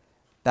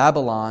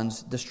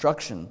Babylon's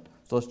destruction.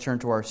 So let's turn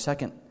to our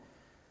second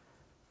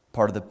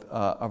part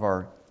of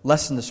our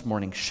lesson this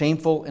morning.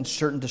 Shameful and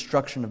certain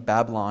destruction of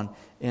Babylon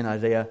in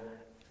Isaiah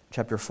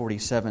chapter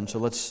 47. So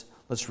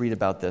let's read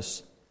about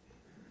this.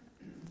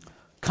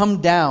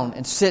 Come down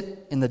and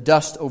sit in the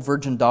dust, O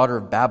virgin daughter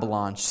of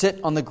Babylon. Sit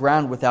on the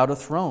ground without a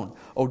throne,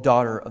 O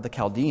daughter of the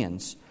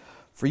Chaldeans.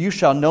 For you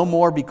shall no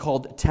more be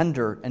called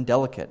tender and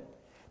delicate.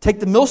 Take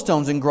the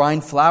millstones and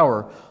grind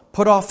flour.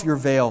 Put off your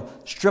veil,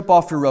 strip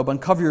off your robe,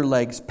 uncover your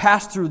legs,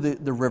 pass through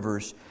the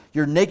rivers.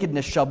 Your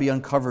nakedness shall be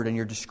uncovered, and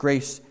your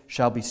disgrace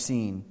shall be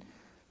seen.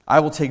 I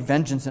will take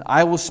vengeance, and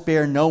I will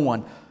spare no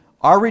one.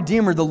 Our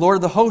Redeemer, the Lord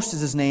of the hosts is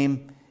his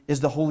name,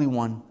 is the Holy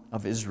One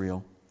of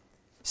Israel.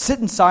 Sit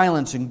in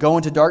silence and go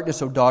into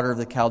darkness, O daughter of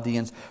the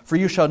Chaldeans, for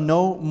you shall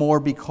no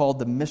more be called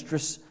the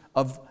mistress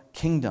of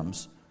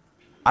kingdoms.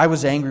 I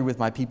was angry with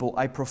my people.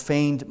 I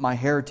profaned my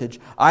heritage.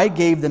 I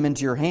gave them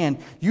into your hand.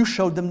 You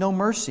showed them no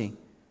mercy.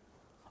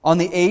 On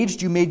the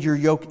aged you made your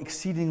yoke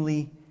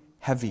exceedingly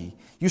heavy.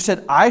 You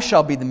said, I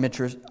shall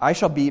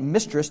be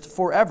mistress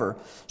forever,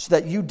 so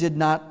that you did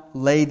not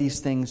lay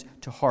these things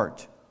to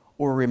heart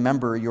or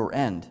remember your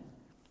end.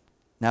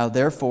 Now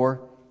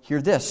therefore,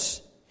 hear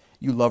this,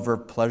 you lover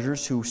of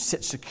pleasures who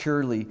sit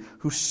securely,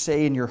 who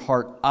say in your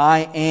heart,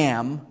 I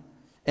am,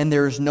 and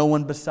there is no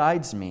one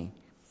besides me.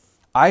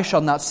 I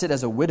shall not sit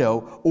as a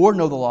widow or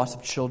know the loss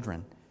of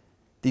children.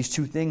 These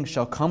two things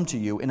shall come to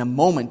you in a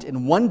moment.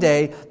 In one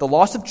day, the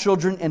loss of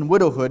children and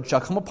widowhood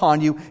shall come upon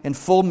you in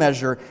full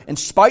measure, in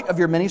spite of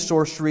your many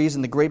sorceries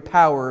and the great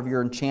power of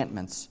your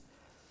enchantments.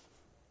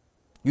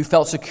 You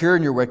felt secure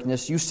in your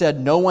wickedness. You said,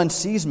 no one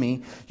sees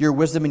me. Your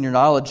wisdom and your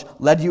knowledge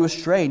led you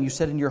astray. And you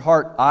said in your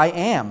heart, I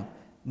am,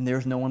 and there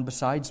is no one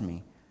besides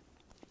me.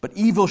 But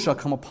evil shall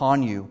come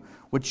upon you,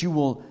 which you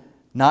will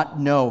not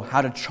know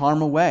how to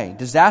charm away.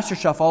 Disaster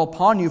shall fall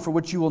upon you, for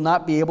which you will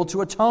not be able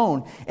to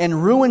atone.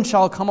 And ruin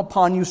shall come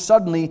upon you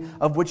suddenly,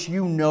 of which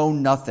you know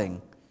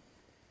nothing.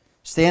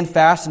 Stand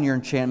fast in your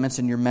enchantments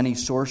and your many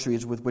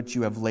sorceries with which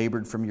you have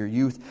labored from your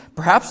youth.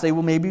 Perhaps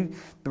you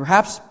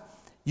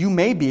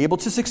may be able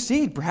to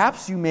succeed.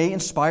 Perhaps you may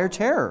inspire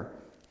terror.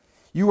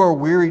 You are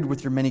wearied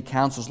with your many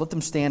counsels. Let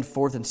them stand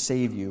forth and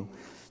save you.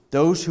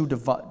 Those who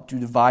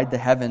divide the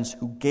heavens,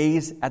 who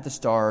gaze at the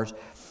stars,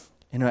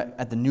 and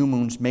at the new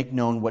moons make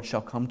known what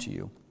shall come to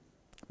you.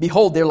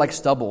 Behold, they are like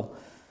stubble.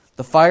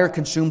 The fire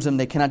consumes them.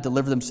 They cannot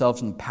deliver themselves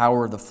from the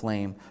power of the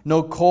flame.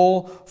 No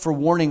coal for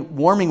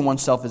warming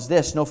oneself is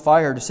this, no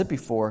fire to sit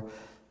before.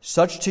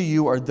 Such to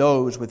you are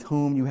those with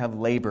whom you have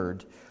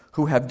labored,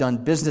 who have done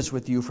business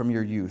with you from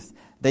your youth.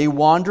 They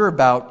wander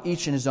about,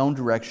 each in his own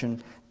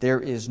direction. There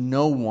is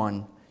no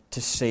one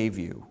to save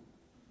you.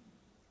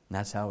 And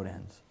that's how it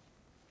ends.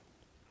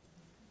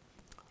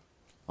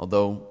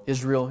 Although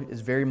Israel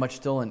is very much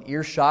still in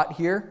earshot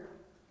here,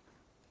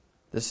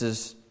 this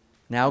is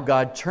now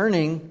God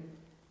turning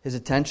his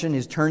attention.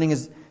 He's turning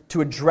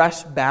to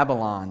address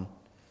Babylon.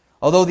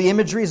 Although the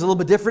imagery is a little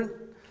bit different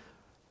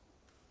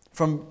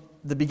from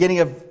the beginning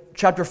of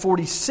chapter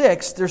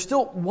 46, there's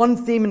still one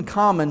theme in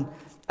common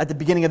at the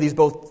beginning of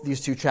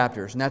these two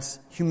chapters, and that's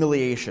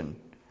humiliation.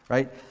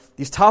 Right?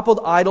 These toppled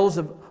idols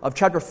of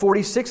chapter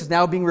 46 is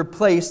now being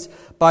replaced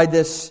by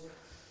this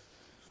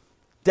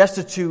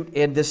destitute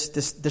and this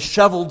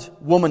disheveled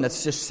woman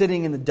that's just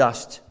sitting in the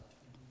dust.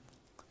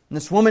 And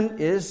this woman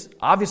is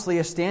obviously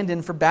a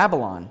stand-in for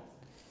Babylon.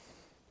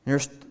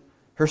 And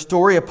her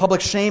story of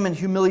public shame and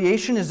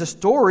humiliation is a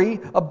story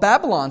of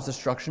Babylon's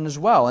destruction as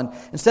well. And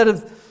instead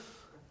of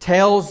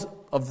tales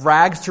of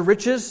rags to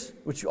riches,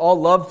 which you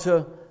all love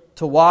to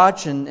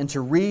watch and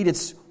to read,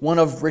 it's one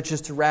of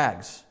riches to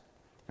rags.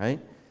 Right?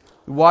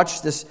 We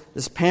watch this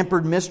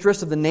pampered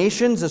mistress of the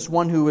nations, this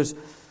one who has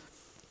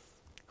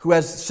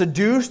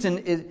seduced and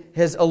it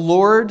has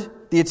allured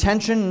the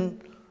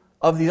attention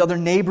of the other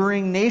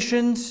neighboring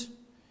nations,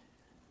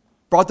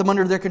 brought them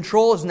under their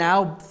control, is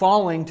now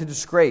falling to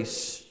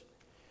disgrace.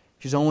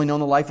 She's only known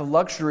the life of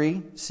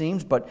luxury, it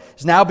seems, but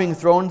is now being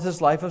thrown into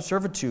this life of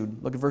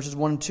servitude. Look at verses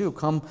 1 and 2.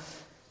 Come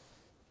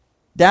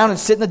down and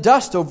sit in the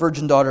dust, O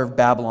virgin daughter of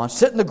Babylon.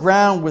 Sit in the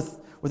ground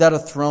without a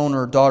throne,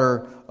 or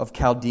daughter of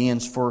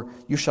Chaldeans, for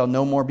you shall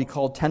no more be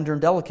called tender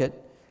and delicate.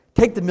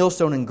 Take the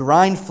millstone and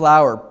grind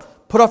flour.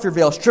 Put off your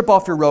veil, strip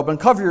off your robe,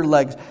 uncover your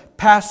legs,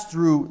 pass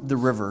through the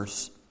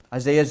rivers.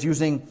 Isaiah is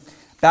using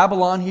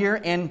Babylon here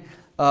and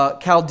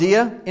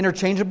Chaldea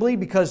interchangeably,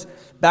 because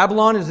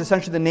Babylon is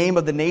essentially the name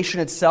of the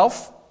nation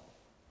itself,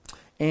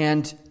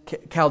 and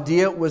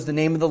Chaldea was the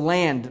name of the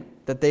land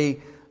that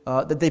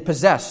they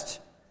possessed.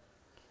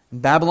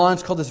 And Babylon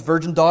is called this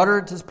virgin daughter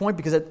at this point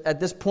because at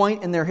this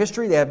point in their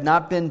history they have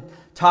not been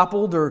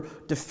toppled or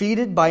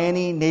defeated by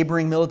any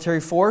neighboring military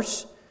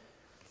force.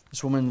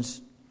 This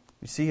woman's,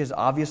 we see, is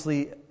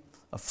obviously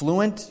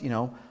affluent,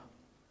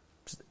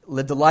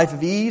 lived a life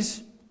of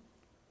ease.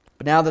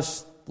 But now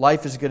this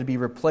life is going to be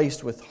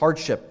replaced with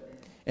hardship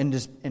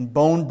and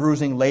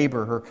bone-bruising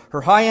labor.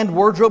 Her high-end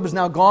wardrobe is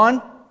now gone.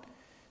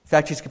 In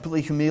fact, she's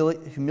completely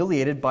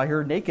humiliated by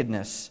her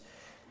nakedness.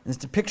 And this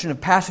depiction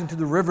of passing through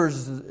the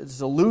rivers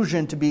is an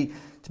allusion to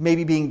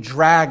maybe being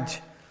dragged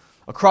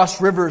across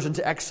rivers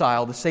into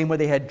exile, the same way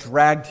they had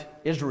dragged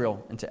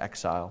Israel into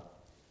exile.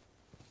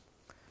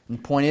 And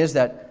the point is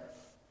that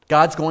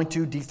God's going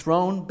to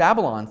dethrone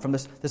Babylon from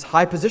this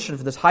high position,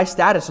 from this high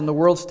status on the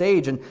world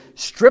stage, and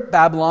strip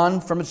Babylon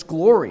from its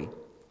glory.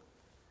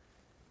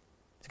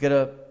 He's going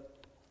to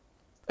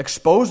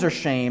expose their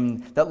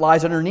shame that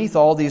lies underneath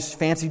all these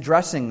fancy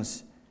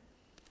dressings.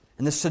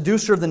 And this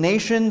seducer of the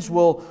nations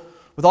will,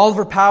 with all of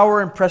her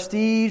power and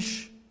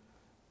prestige,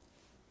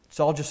 it's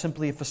all just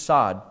simply a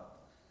facade.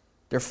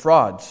 They're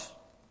frauds.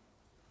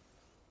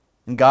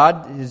 And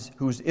God,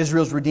 who is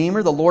Israel's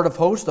Redeemer, the Lord of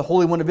hosts, the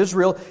Holy One of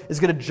Israel, is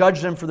going to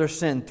judge them for their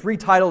sin. 3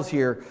 titles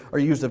here are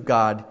used of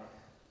God.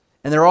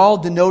 And they're all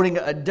denoting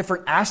a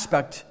different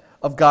aspect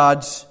of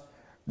God's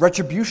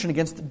retribution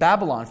against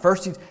Babylon.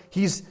 First,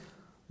 he's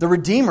the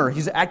Redeemer.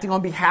 He's acting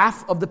on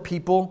behalf of the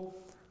people,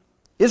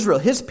 Israel,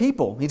 his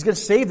people. He's going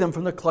to save them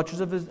from the clutches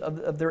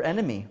of their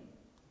enemy.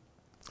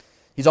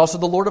 He's also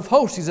the Lord of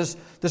hosts. He's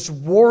this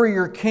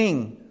warrior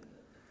king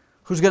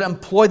who's going to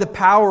employ the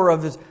power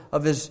of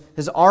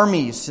his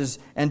armies, his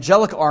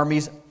angelic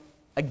armies,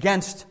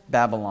 against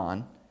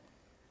Babylon.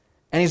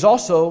 And he's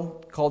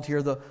also called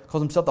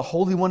himself the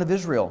Holy One of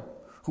Israel,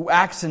 who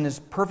acts in his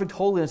perfect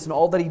holiness in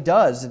all that he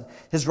does. And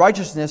his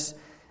righteousness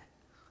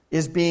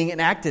is being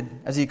enacted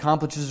as he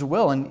accomplishes his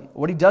will. And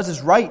what he does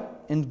is right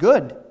and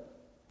good.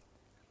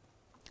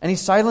 And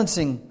he's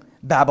silencing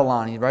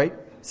Babylon, right?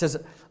 He says,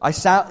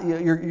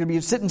 you're going to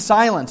be sit in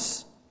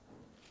silence.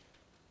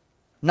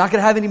 You're not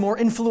going to have any more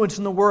influence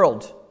in the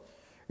world.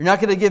 You're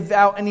not going to give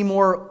out any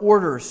more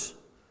orders.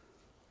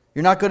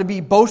 You're not going to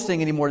be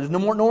boasting anymore. There's no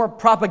more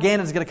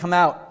propaganda is going to come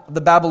out of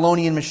the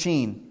Babylonian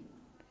machine.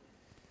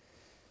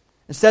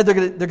 Instead, they're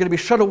going to be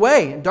shut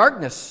away in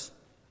darkness,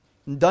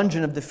 in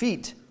dungeon of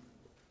defeat.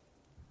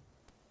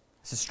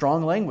 It's a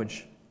strong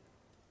language.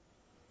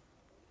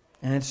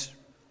 And it's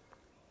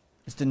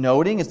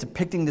denoting, it's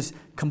depicting this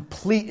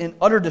complete and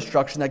utter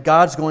destruction that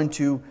God's going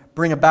to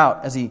bring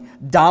about as he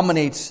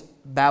dominates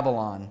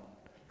Babylon,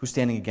 who's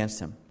standing against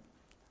him.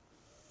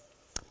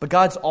 But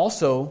God's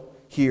also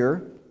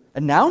here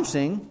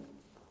announcing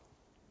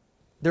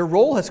their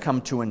role has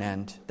come to an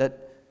end,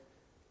 that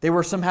they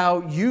were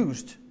somehow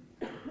used.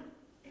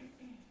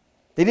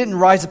 They didn't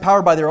rise to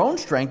power by their own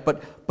strength,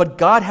 but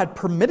God had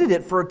permitted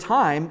it for a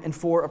time and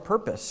for a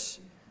purpose.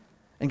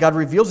 And God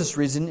reveals this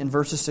reason in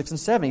verses 6 and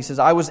 7. He says,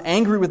 I was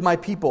angry with my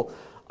people.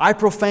 I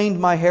profaned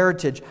my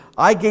heritage.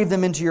 I gave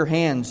them into your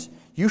hands.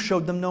 You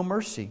showed them no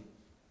mercy.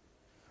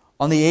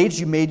 On the age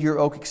you made your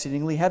oak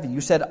exceedingly heavy.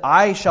 You said,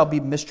 I shall be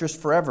mistress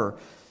forever.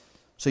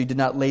 So you did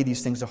not lay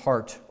these things to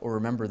heart or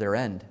remember their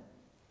end.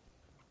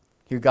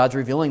 Here God's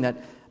revealing that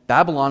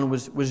Babylon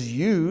was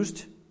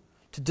used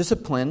to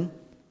discipline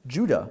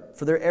Judah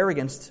for their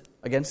arrogance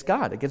against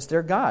God, against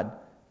their God.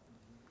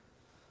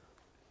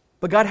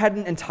 But God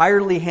hadn't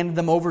entirely handed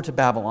them over to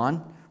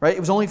Babylon, right? It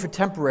was only for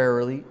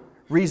temporarily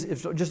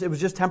reasons. It was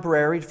just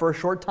temporary for a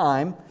short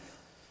time,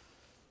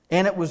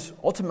 and it was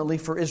ultimately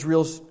for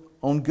Israel's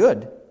own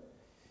good.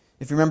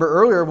 If you remember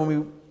earlier, when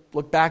we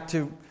look back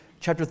to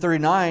chapter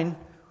 39,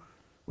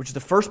 which is the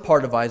first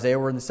part of Isaiah,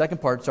 we're in the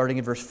second part, starting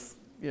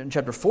in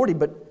chapter 40.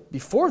 But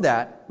before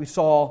that, we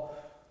saw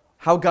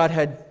how God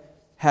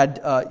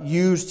had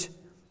used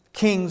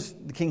kings,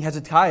 the king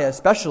Hezekiah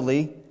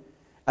especially,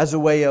 as a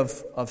way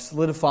of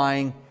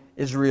solidifying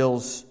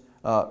Israel's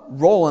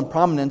role and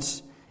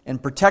prominence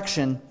and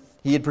protection.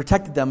 He had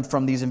protected them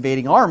from these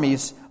invading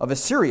armies of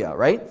Assyria,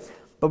 right?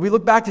 But we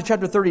look back to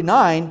chapter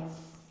 39,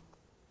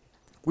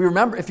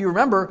 if you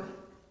remember,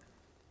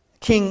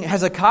 King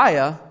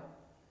Hezekiah,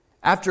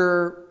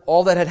 after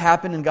all that had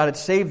happened and God had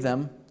saved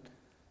them,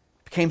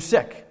 became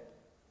sick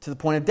to the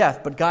point of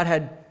death. But God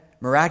had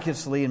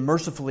miraculously and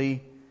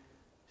mercifully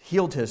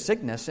healed his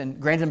sickness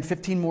and granted him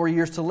 15 more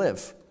years to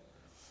live.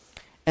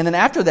 And then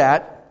after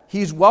that,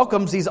 he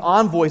welcomes these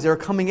envoys that are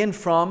coming in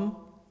from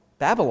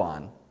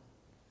Babylon,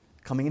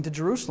 coming into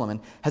Jerusalem. And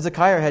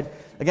Hezekiah had,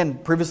 again,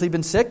 previously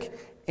been sick,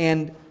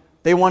 and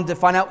they wanted to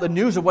find out the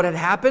news of what had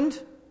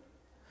happened.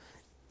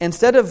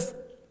 Instead of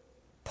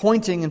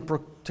pointing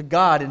to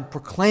God and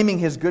proclaiming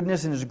his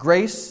goodness and his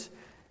grace,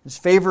 his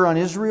favor on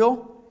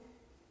Israel,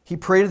 he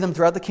paraded them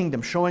throughout the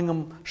kingdom, showing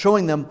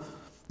them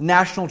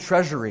national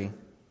treasury.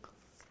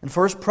 And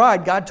for his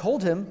pride, God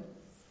told him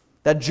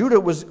that Judah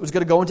was going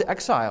to go into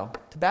exile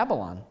to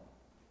Babylon.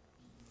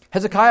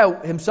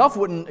 Hezekiah himself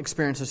wouldn't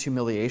experience this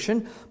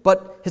humiliation,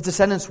 but his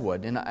descendants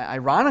would. And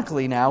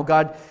ironically now,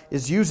 God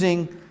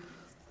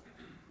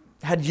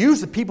had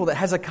used the people that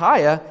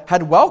Hezekiah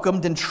had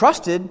welcomed and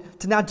trusted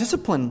to now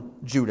discipline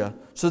Judah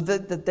so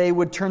that they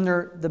would turn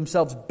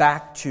themselves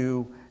back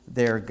to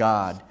their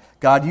God.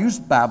 God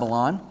used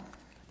Babylon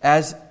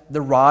as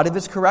the rod of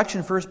his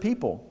correction for his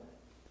people.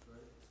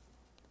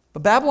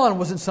 But Babylon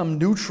wasn't some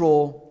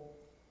neutral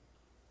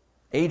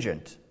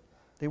agent.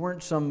 They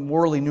weren't some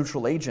morally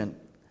neutral agent.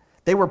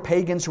 They were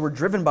pagans who were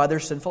driven by their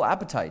sinful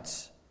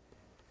appetites.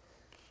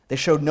 They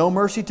showed no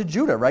mercy to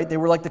Judah, right? They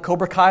were like the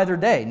Cobra Kai of their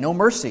day. No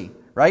mercy,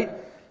 right?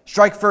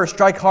 Strike first,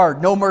 strike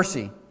hard, no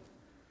mercy.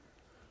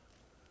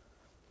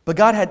 But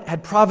God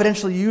had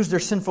providentially used their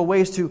sinful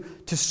ways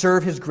to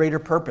serve his greater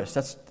purpose.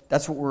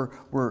 That's what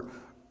we're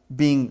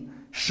being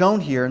shown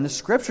here in the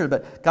scripture.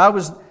 But God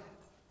was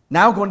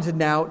now going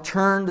to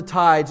turn the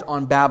tides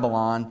on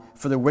Babylon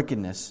for their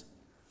wickedness.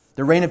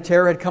 The reign of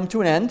terror had come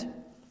to an end,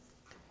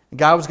 and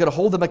God was going to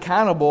hold them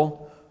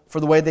accountable for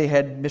the way they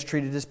had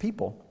mistreated his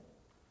people.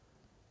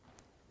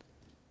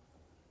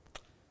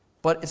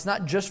 But it's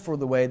not just for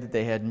the way that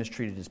they had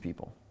mistreated his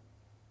people.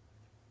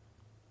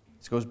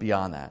 It goes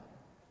beyond that.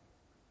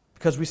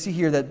 Because we see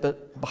here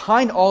that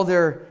behind all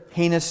their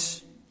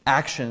heinous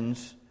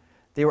actions,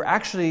 they were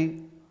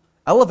actually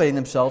elevating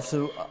themselves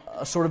to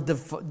a sort of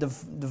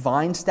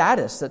divine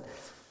status.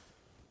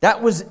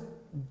 That was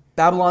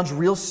Babylon's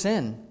real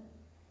sin.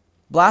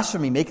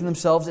 Blasphemy, making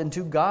themselves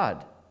into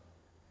God.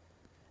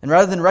 And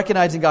rather than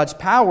recognizing God's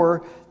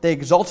power, they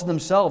exalted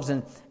themselves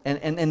and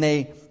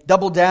they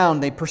doubled down,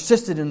 they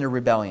persisted in their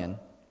rebellion.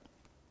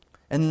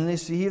 And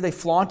then they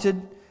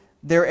flaunted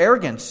their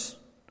arrogance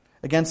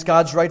against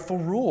God's rightful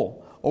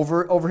rule,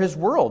 over his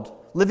world,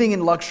 living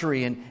in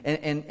luxury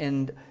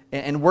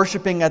and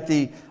worshiping at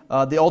the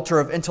altar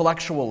of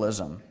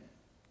intellectualism.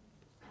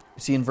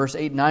 You see, in verse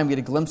 8 and 9, we get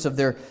a glimpse of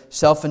their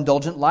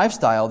self-indulgent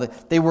lifestyle.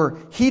 They were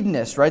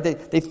hedonists, right?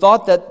 They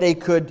thought that they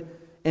could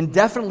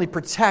indefinitely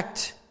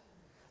protect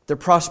their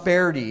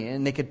prosperity,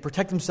 and they could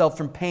protect themselves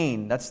from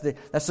pain. That's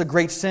the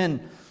great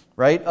sin,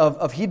 right,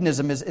 of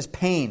hedonism is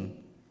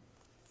pain.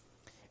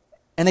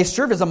 And they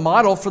served as a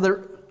model for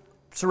their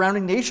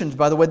surrounding nations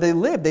by the way they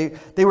lived.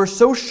 They were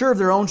so sure of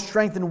their own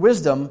strength and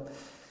wisdom,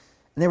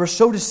 and they were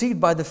so deceived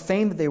by the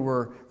fame that they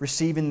were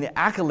receiving, the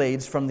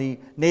accolades from the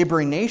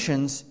neighboring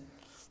nations,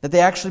 that they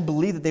actually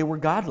believed that they were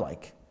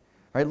godlike.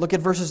 Right? Look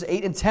at verses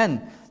 8 and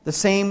 10. The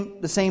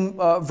same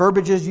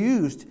verbiage is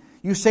used.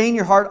 You say in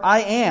your heart,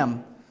 I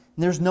am,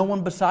 and there's no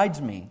one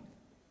besides me.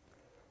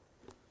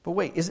 But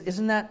wait,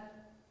 isn't that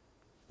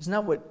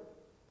what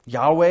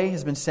Yahweh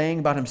has been saying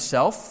about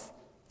himself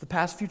the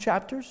past few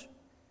chapters?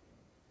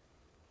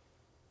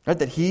 Right?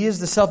 That he is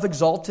the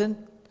self-exalted,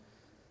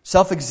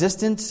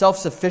 self-existent,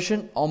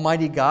 self-sufficient,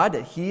 almighty God.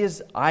 That he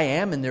is I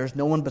am and there's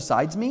no one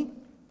besides me.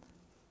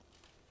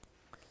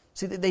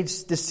 See, they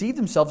deceive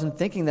themselves in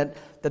thinking that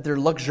their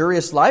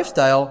luxurious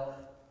lifestyle,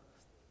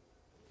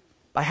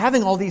 by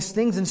having all these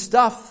things and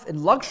stuff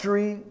and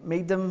luxury,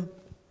 made them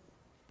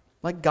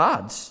like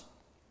gods.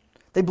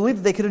 They believed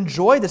that they could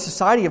enjoy the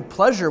society of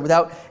pleasure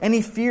without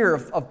any fear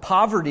of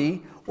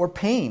poverty or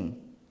pain.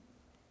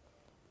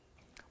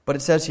 But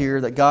it says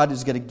here that God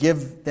is going to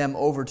give them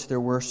over to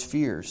their worst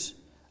fears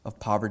of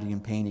poverty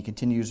and pain. He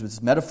continues with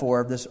this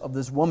metaphor of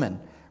this woman,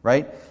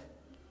 right?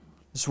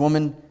 This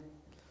woman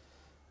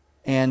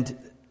and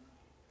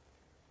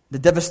the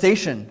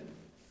devastation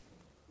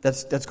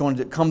that's going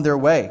to come their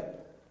way.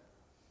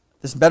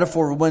 This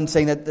metaphor of one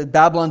saying that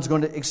Babylon is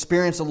going to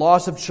experience the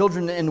loss of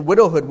children and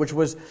widowhood, which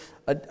was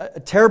a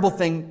terrible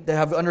thing to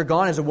have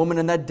undergone as a woman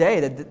in that day,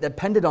 that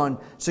depended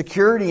on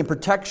security and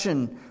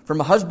protection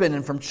from a husband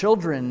and from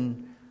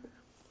children.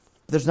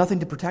 There's nothing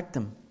to protect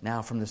them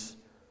now from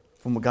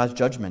God's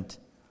judgment.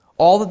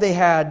 All that they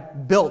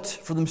had built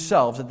for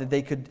themselves, that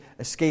they could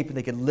escape and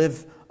they could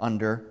live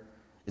under,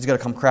 is going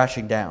to come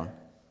crashing down.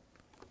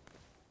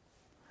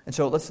 And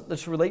so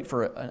let's relate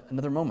for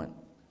another moment.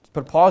 Let's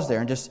put a pause there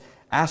and just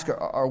ask,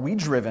 are we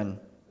driven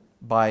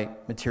by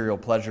material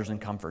pleasures and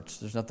comforts?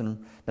 There's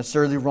nothing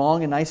necessarily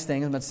wrong and nice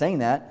things, I'm not saying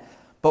that.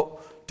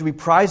 But do we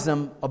prize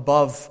them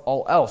above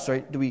all else,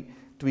 right? Do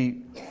we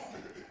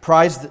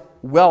prize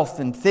wealth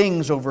and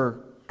things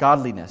over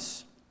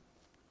godliness?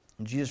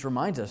 And Jesus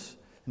reminds us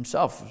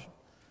himself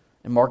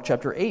in Mark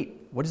chapter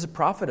 8, what does it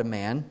profit a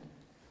man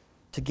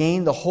to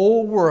gain the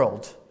whole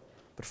world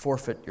but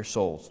forfeit your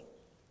souls?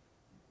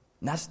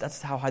 And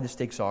that's how high the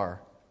stakes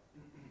are,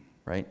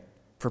 right?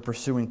 For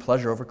pursuing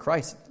pleasure over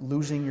Christ,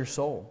 losing your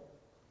soul.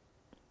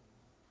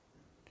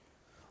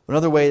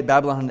 Another way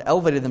Babylon had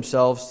elevated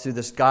themselves to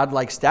this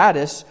godlike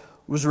status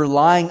was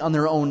relying on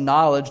their own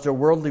knowledge, their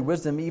worldly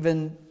wisdom,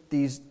 even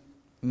these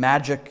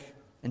magic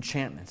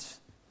enchantments,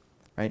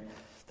 right?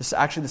 This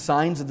actually the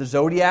signs of the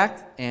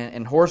zodiac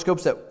and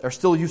horoscopes that are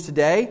still used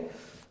today,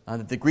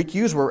 that the Greek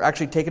used, were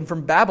actually taken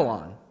from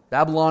Babylon.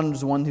 Babylon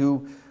was the one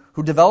who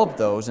developed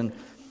those, and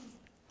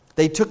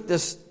they took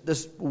this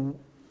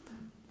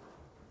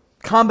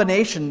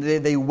combination.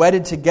 They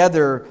wedded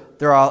together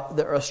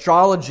their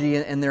astrology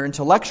and their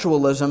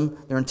intellectualism,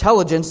 their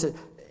intelligence,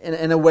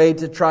 in a way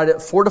to try to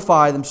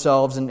fortify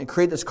themselves and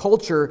create this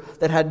culture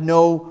that had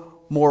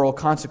no moral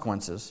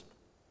consequences.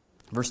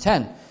 Verse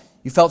 10,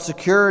 you felt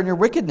secure in your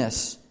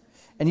wickedness,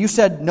 and you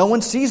said, no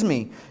one sees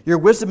me. Your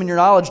wisdom and your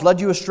knowledge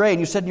led you astray, and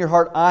you said in your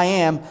heart, I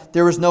am,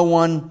 there is no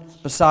one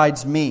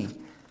besides me.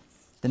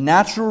 The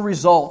natural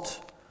result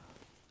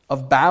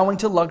of bowing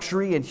to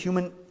luxury and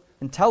human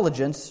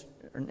intelligence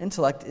or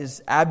intellect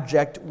is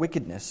abject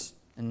wickedness.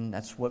 And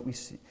that's what we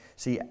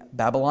see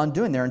Babylon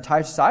doing. Their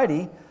entire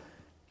society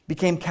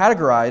became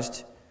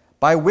categorized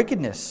by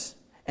wickedness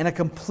and a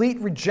complete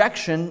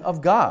rejection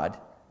of God.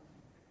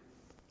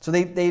 So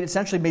they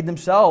essentially made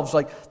themselves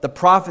like the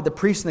prophet, the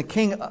priest, and the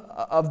king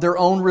of their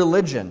own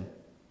religion.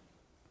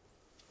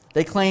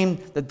 They claim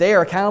that they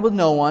are accountable to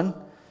no one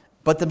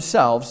but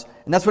themselves.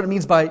 And that's what it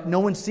means by no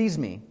one sees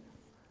me.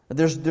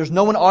 There's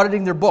no one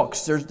auditing their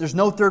books. There's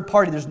no third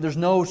party. There's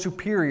no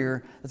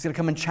superior that's going to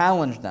come and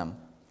challenge them.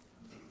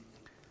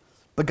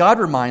 But God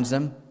reminds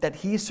them that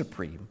He is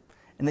supreme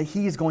and that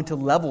He is going to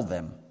level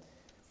them.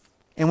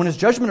 And when His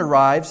judgment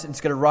arrives,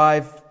 it's going to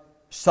arrive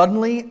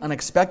suddenly,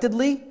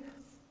 unexpectedly,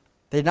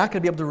 they're not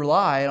going to be able to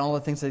rely on all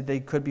the things that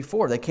they could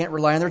before. They can't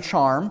rely on their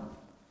charm,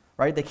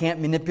 right? They can't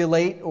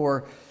manipulate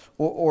or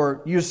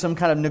use some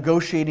kind of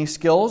negotiating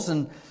skills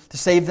and to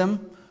save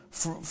them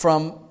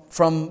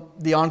from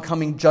the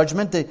oncoming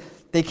judgment.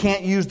 They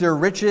can't use their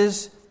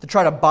riches to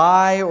try to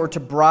buy or to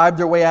bribe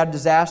their way out of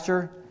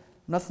disaster.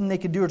 Nothing they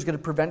can do is going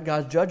to prevent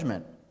God's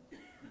judgment.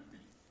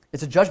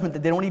 It's a judgment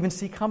that they don't even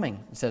see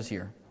coming, it says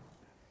here.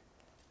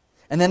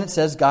 And then it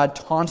says God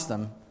taunts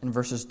them in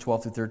verses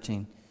 12 through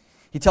 13.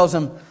 He tells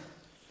them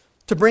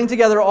to bring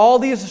together all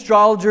these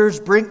astrologers,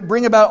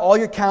 bring about all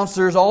your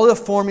counselors, all the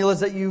formulas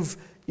that you've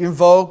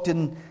invoked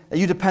and that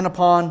you depend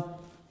upon,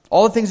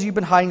 all the things that you've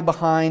been hiding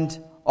behind,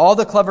 all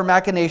the clever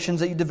machinations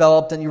that you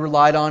developed and you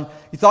relied on.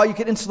 You thought you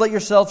could insulate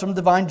yourself from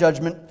divine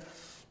judgment.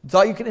 You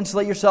thought you could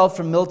insulate yourself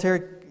from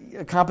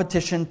military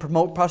competition,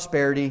 promote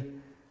prosperity.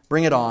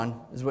 Bring it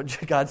on, is what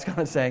God's kind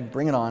of saying.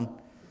 Bring it on.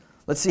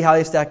 Let's see how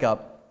they stack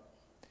up.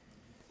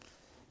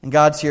 And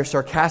God's here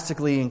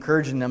sarcastically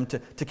encouraging them to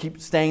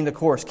keep staying the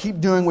course. Keep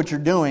doing what you're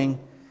doing.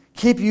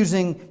 Keep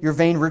using your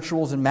vain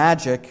rituals and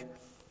magic.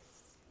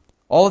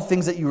 All the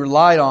things that you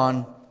relied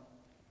on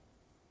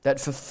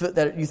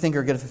that you think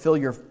are going to fulfill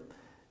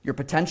your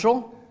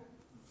potential,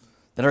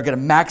 that are going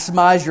to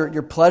maximize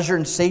your pleasure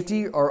and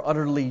safety, are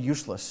utterly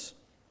useless.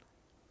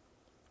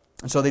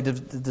 And so they've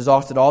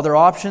exhausted all their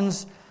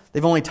options.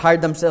 They've only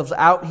tired themselves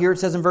out here, it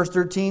says in verse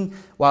 13,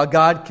 while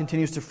God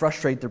continues to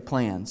frustrate their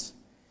plans.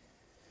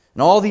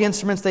 And all the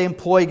instruments they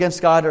employ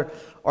against God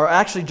are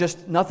actually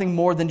just nothing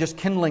more than just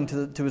kindling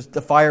to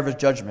the fire of His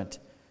judgment.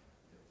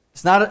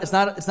 It's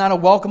not a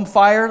welcome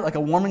fire, like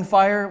a warming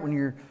fire when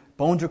your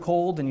bones are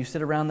cold and you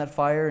sit around that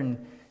fire and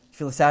you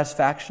feel the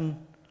satisfaction,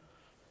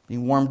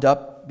 being warmed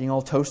up, being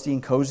all toasty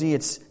and cozy.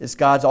 It's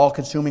God's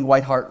all-consuming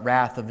white-hot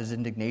wrath of His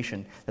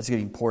indignation that's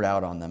getting poured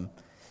out on them.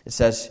 It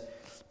says,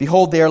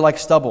 "Behold, they are like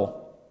stubble.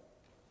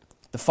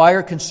 The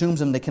fire consumes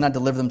them, they cannot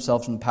deliver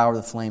themselves from the power of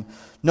the flame.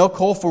 No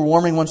coal for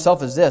warming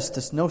oneself is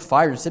this no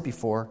fire to sit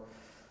before.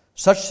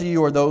 Such to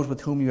you are those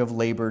with whom you have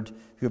labored,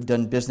 who have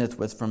done business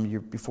with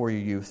before your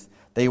youth.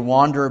 They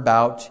wander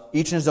about,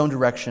 each in his own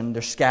direction.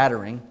 They're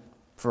scattering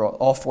for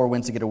all four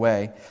winds to get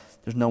away.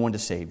 There's no one to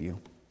save you."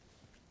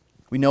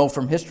 We know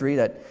from history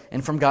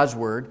and from God's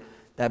word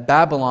that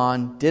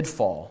Babylon did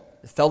fall.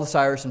 It fell to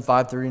Cyrus in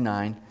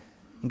 539.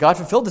 And God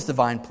fulfilled this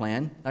divine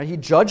plan. Now, He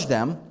judged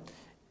them.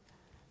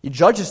 He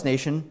judged His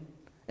nation,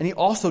 and He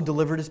also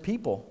delivered His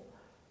people.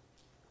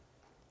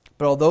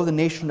 But although the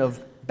nation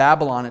of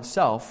Babylon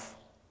itself,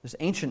 this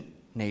ancient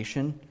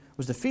nation,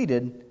 was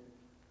defeated,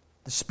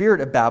 the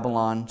spirit of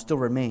Babylon still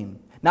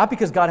remained. Not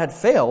because God had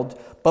failed,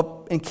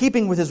 but in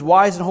keeping with His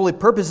wise and holy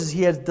purposes,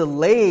 He has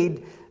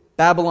delayed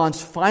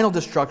Babylon's final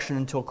destruction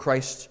until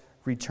Christ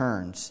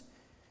returns.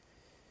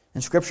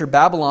 In Scripture,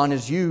 Babylon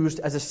is used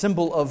as a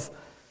symbol of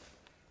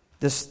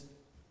this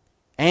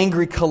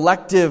angry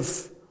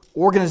collective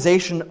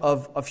organization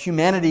of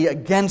humanity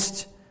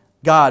against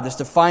God, this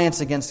defiance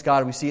against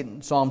God. We see it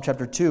in Psalm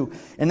chapter 2.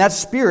 And that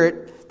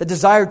spirit, the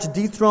desire to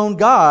dethrone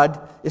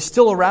God, is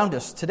still around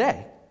us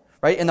today,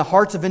 right? In the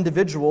hearts of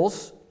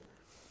individuals,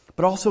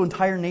 but also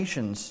entire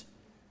nations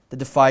that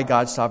defy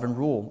God's sovereign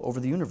rule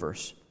over the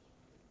universe.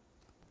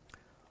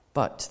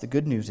 But the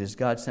good news is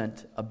God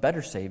sent a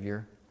better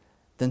Savior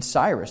than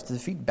Cyrus to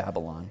defeat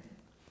Babylon.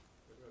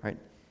 Right?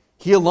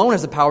 He alone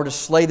has the power to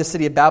slay the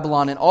city of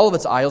Babylon and all of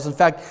its idols. In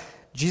fact,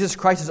 Jesus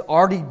Christ has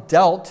already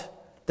dealt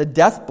the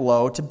death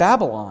blow to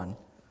Babylon.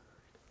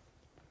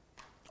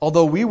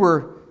 Although we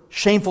were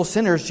shameful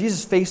sinners,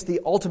 Jesus faced the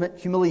ultimate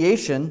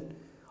humiliation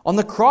on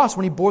the cross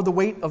when He bore the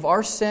weight of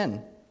our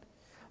sin.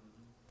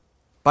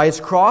 By His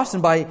cross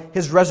and by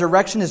His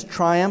resurrection, His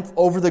triumph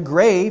over the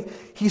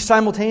grave, He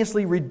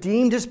simultaneously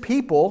redeemed His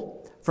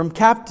people from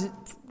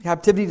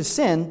captivity to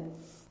sin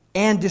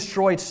and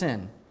destroyed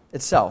sin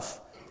itself.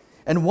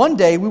 And one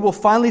day we will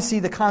finally see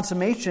the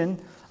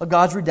consummation of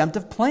God's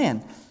redemptive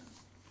plan.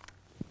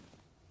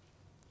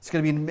 It's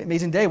going to be an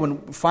amazing day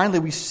when finally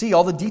we see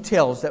all the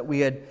details that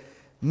we had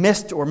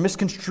missed or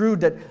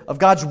misconstrued of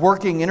God's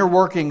inner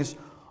workings.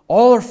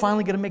 All are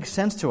finally going to make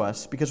sense to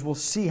us because we'll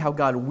see how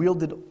God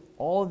wielded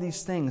all of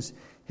these things,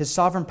 His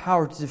sovereign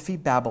power to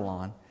defeat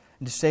Babylon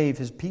and to save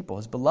His people,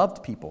 His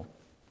beloved people.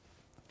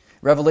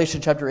 Revelation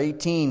chapter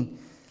 18,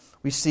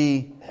 we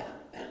see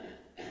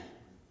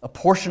a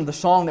portion of the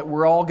song that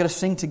we're all going to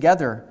sing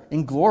together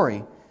in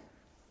glory.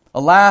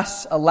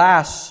 "Alas,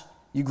 alas,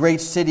 you great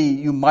city,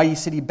 you mighty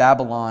city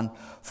Babylon,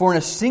 for in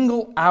a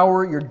single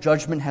hour your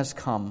judgment has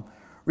come.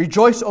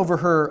 Rejoice over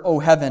her, O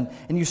heaven,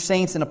 and you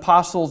saints and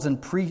apostles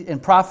and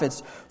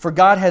prophets, for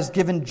God has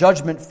given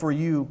judgment for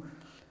you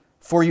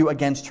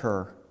against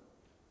her."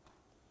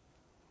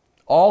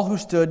 All who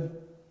stood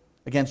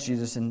against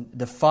Jesus and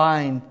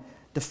defied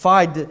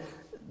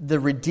the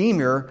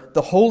Redeemer,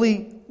 the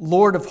Holy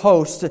Lord of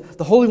hosts,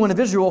 the Holy One of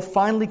Israel,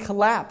 finally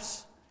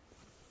collapse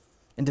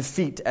in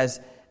defeat as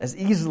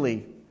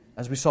easily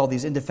as we saw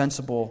these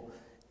indefensible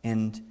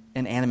and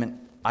inanimate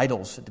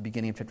idols at the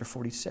beginning of chapter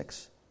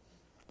 46.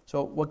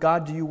 So what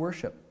God do you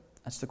worship?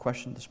 That's the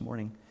question this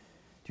morning.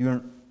 Do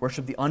you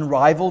worship the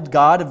unrivaled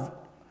God of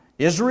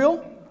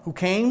Israel who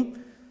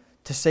came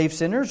to save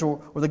sinners, or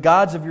the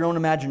gods of your own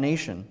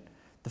imagination,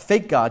 the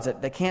fake gods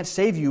that can't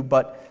save you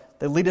but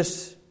that lead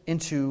us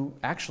into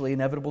actually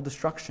inevitable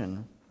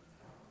destruction?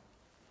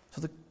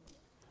 So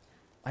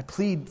I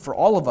plead for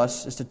all of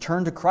us is to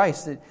turn to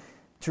Christ,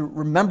 to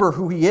remember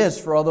who He is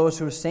for all those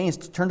who are saints,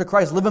 to turn to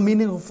Christ, live a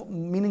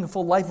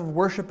meaningful life of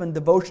worship and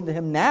devotion to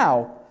Him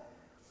now.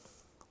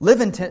 Live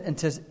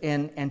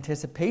in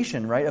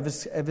anticipation, right, of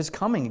His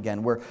coming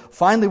again, where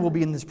finally we'll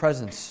be in His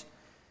presence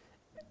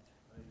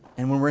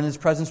And when we're in His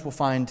presence, we'll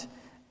find,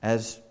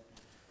 as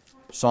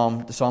the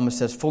psalmist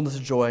says, fullness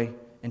of joy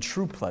and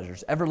true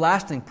pleasures,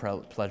 everlasting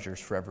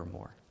pleasures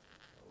forevermore.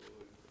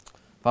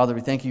 Father,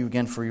 we thank You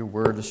again for Your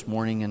word this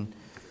morning and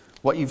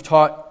what You've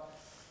taught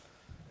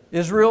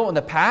Israel in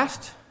the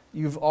past.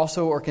 You've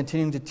also are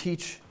continuing to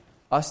teach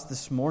us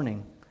this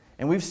morning.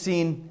 And we've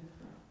seen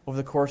over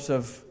the course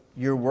of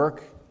Your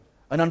work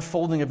an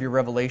unfolding of Your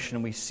revelation,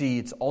 and we see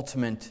its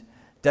ultimate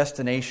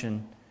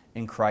destination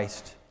in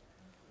Christ.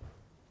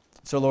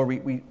 So, Lord,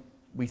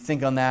 we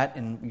think on that,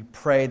 and we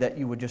pray that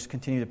You would just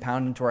continue to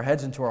pound into our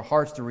heads, into our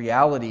hearts, the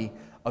reality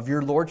of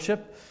Your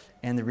lordship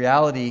and the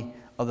reality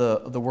of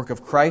the work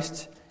of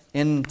Christ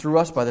in and through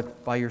us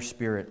by Your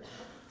Spirit.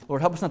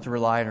 Lord, help us not to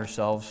rely on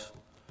ourselves.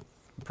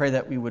 We pray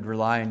that we would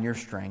rely on Your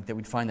strength, that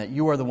we'd find that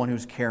You are the one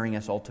who's carrying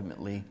us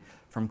ultimately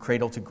from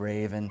cradle to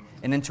grave and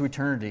into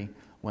eternity,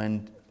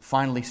 when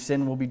finally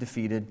sin will be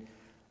defeated,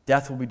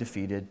 death will be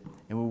defeated,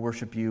 and we'll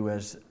worship You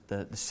as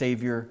the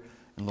Savior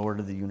and Lord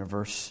of the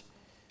universe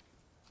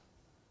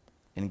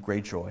in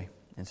great joy.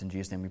 And it's in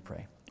Jesus' name we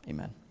pray.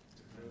 Amen.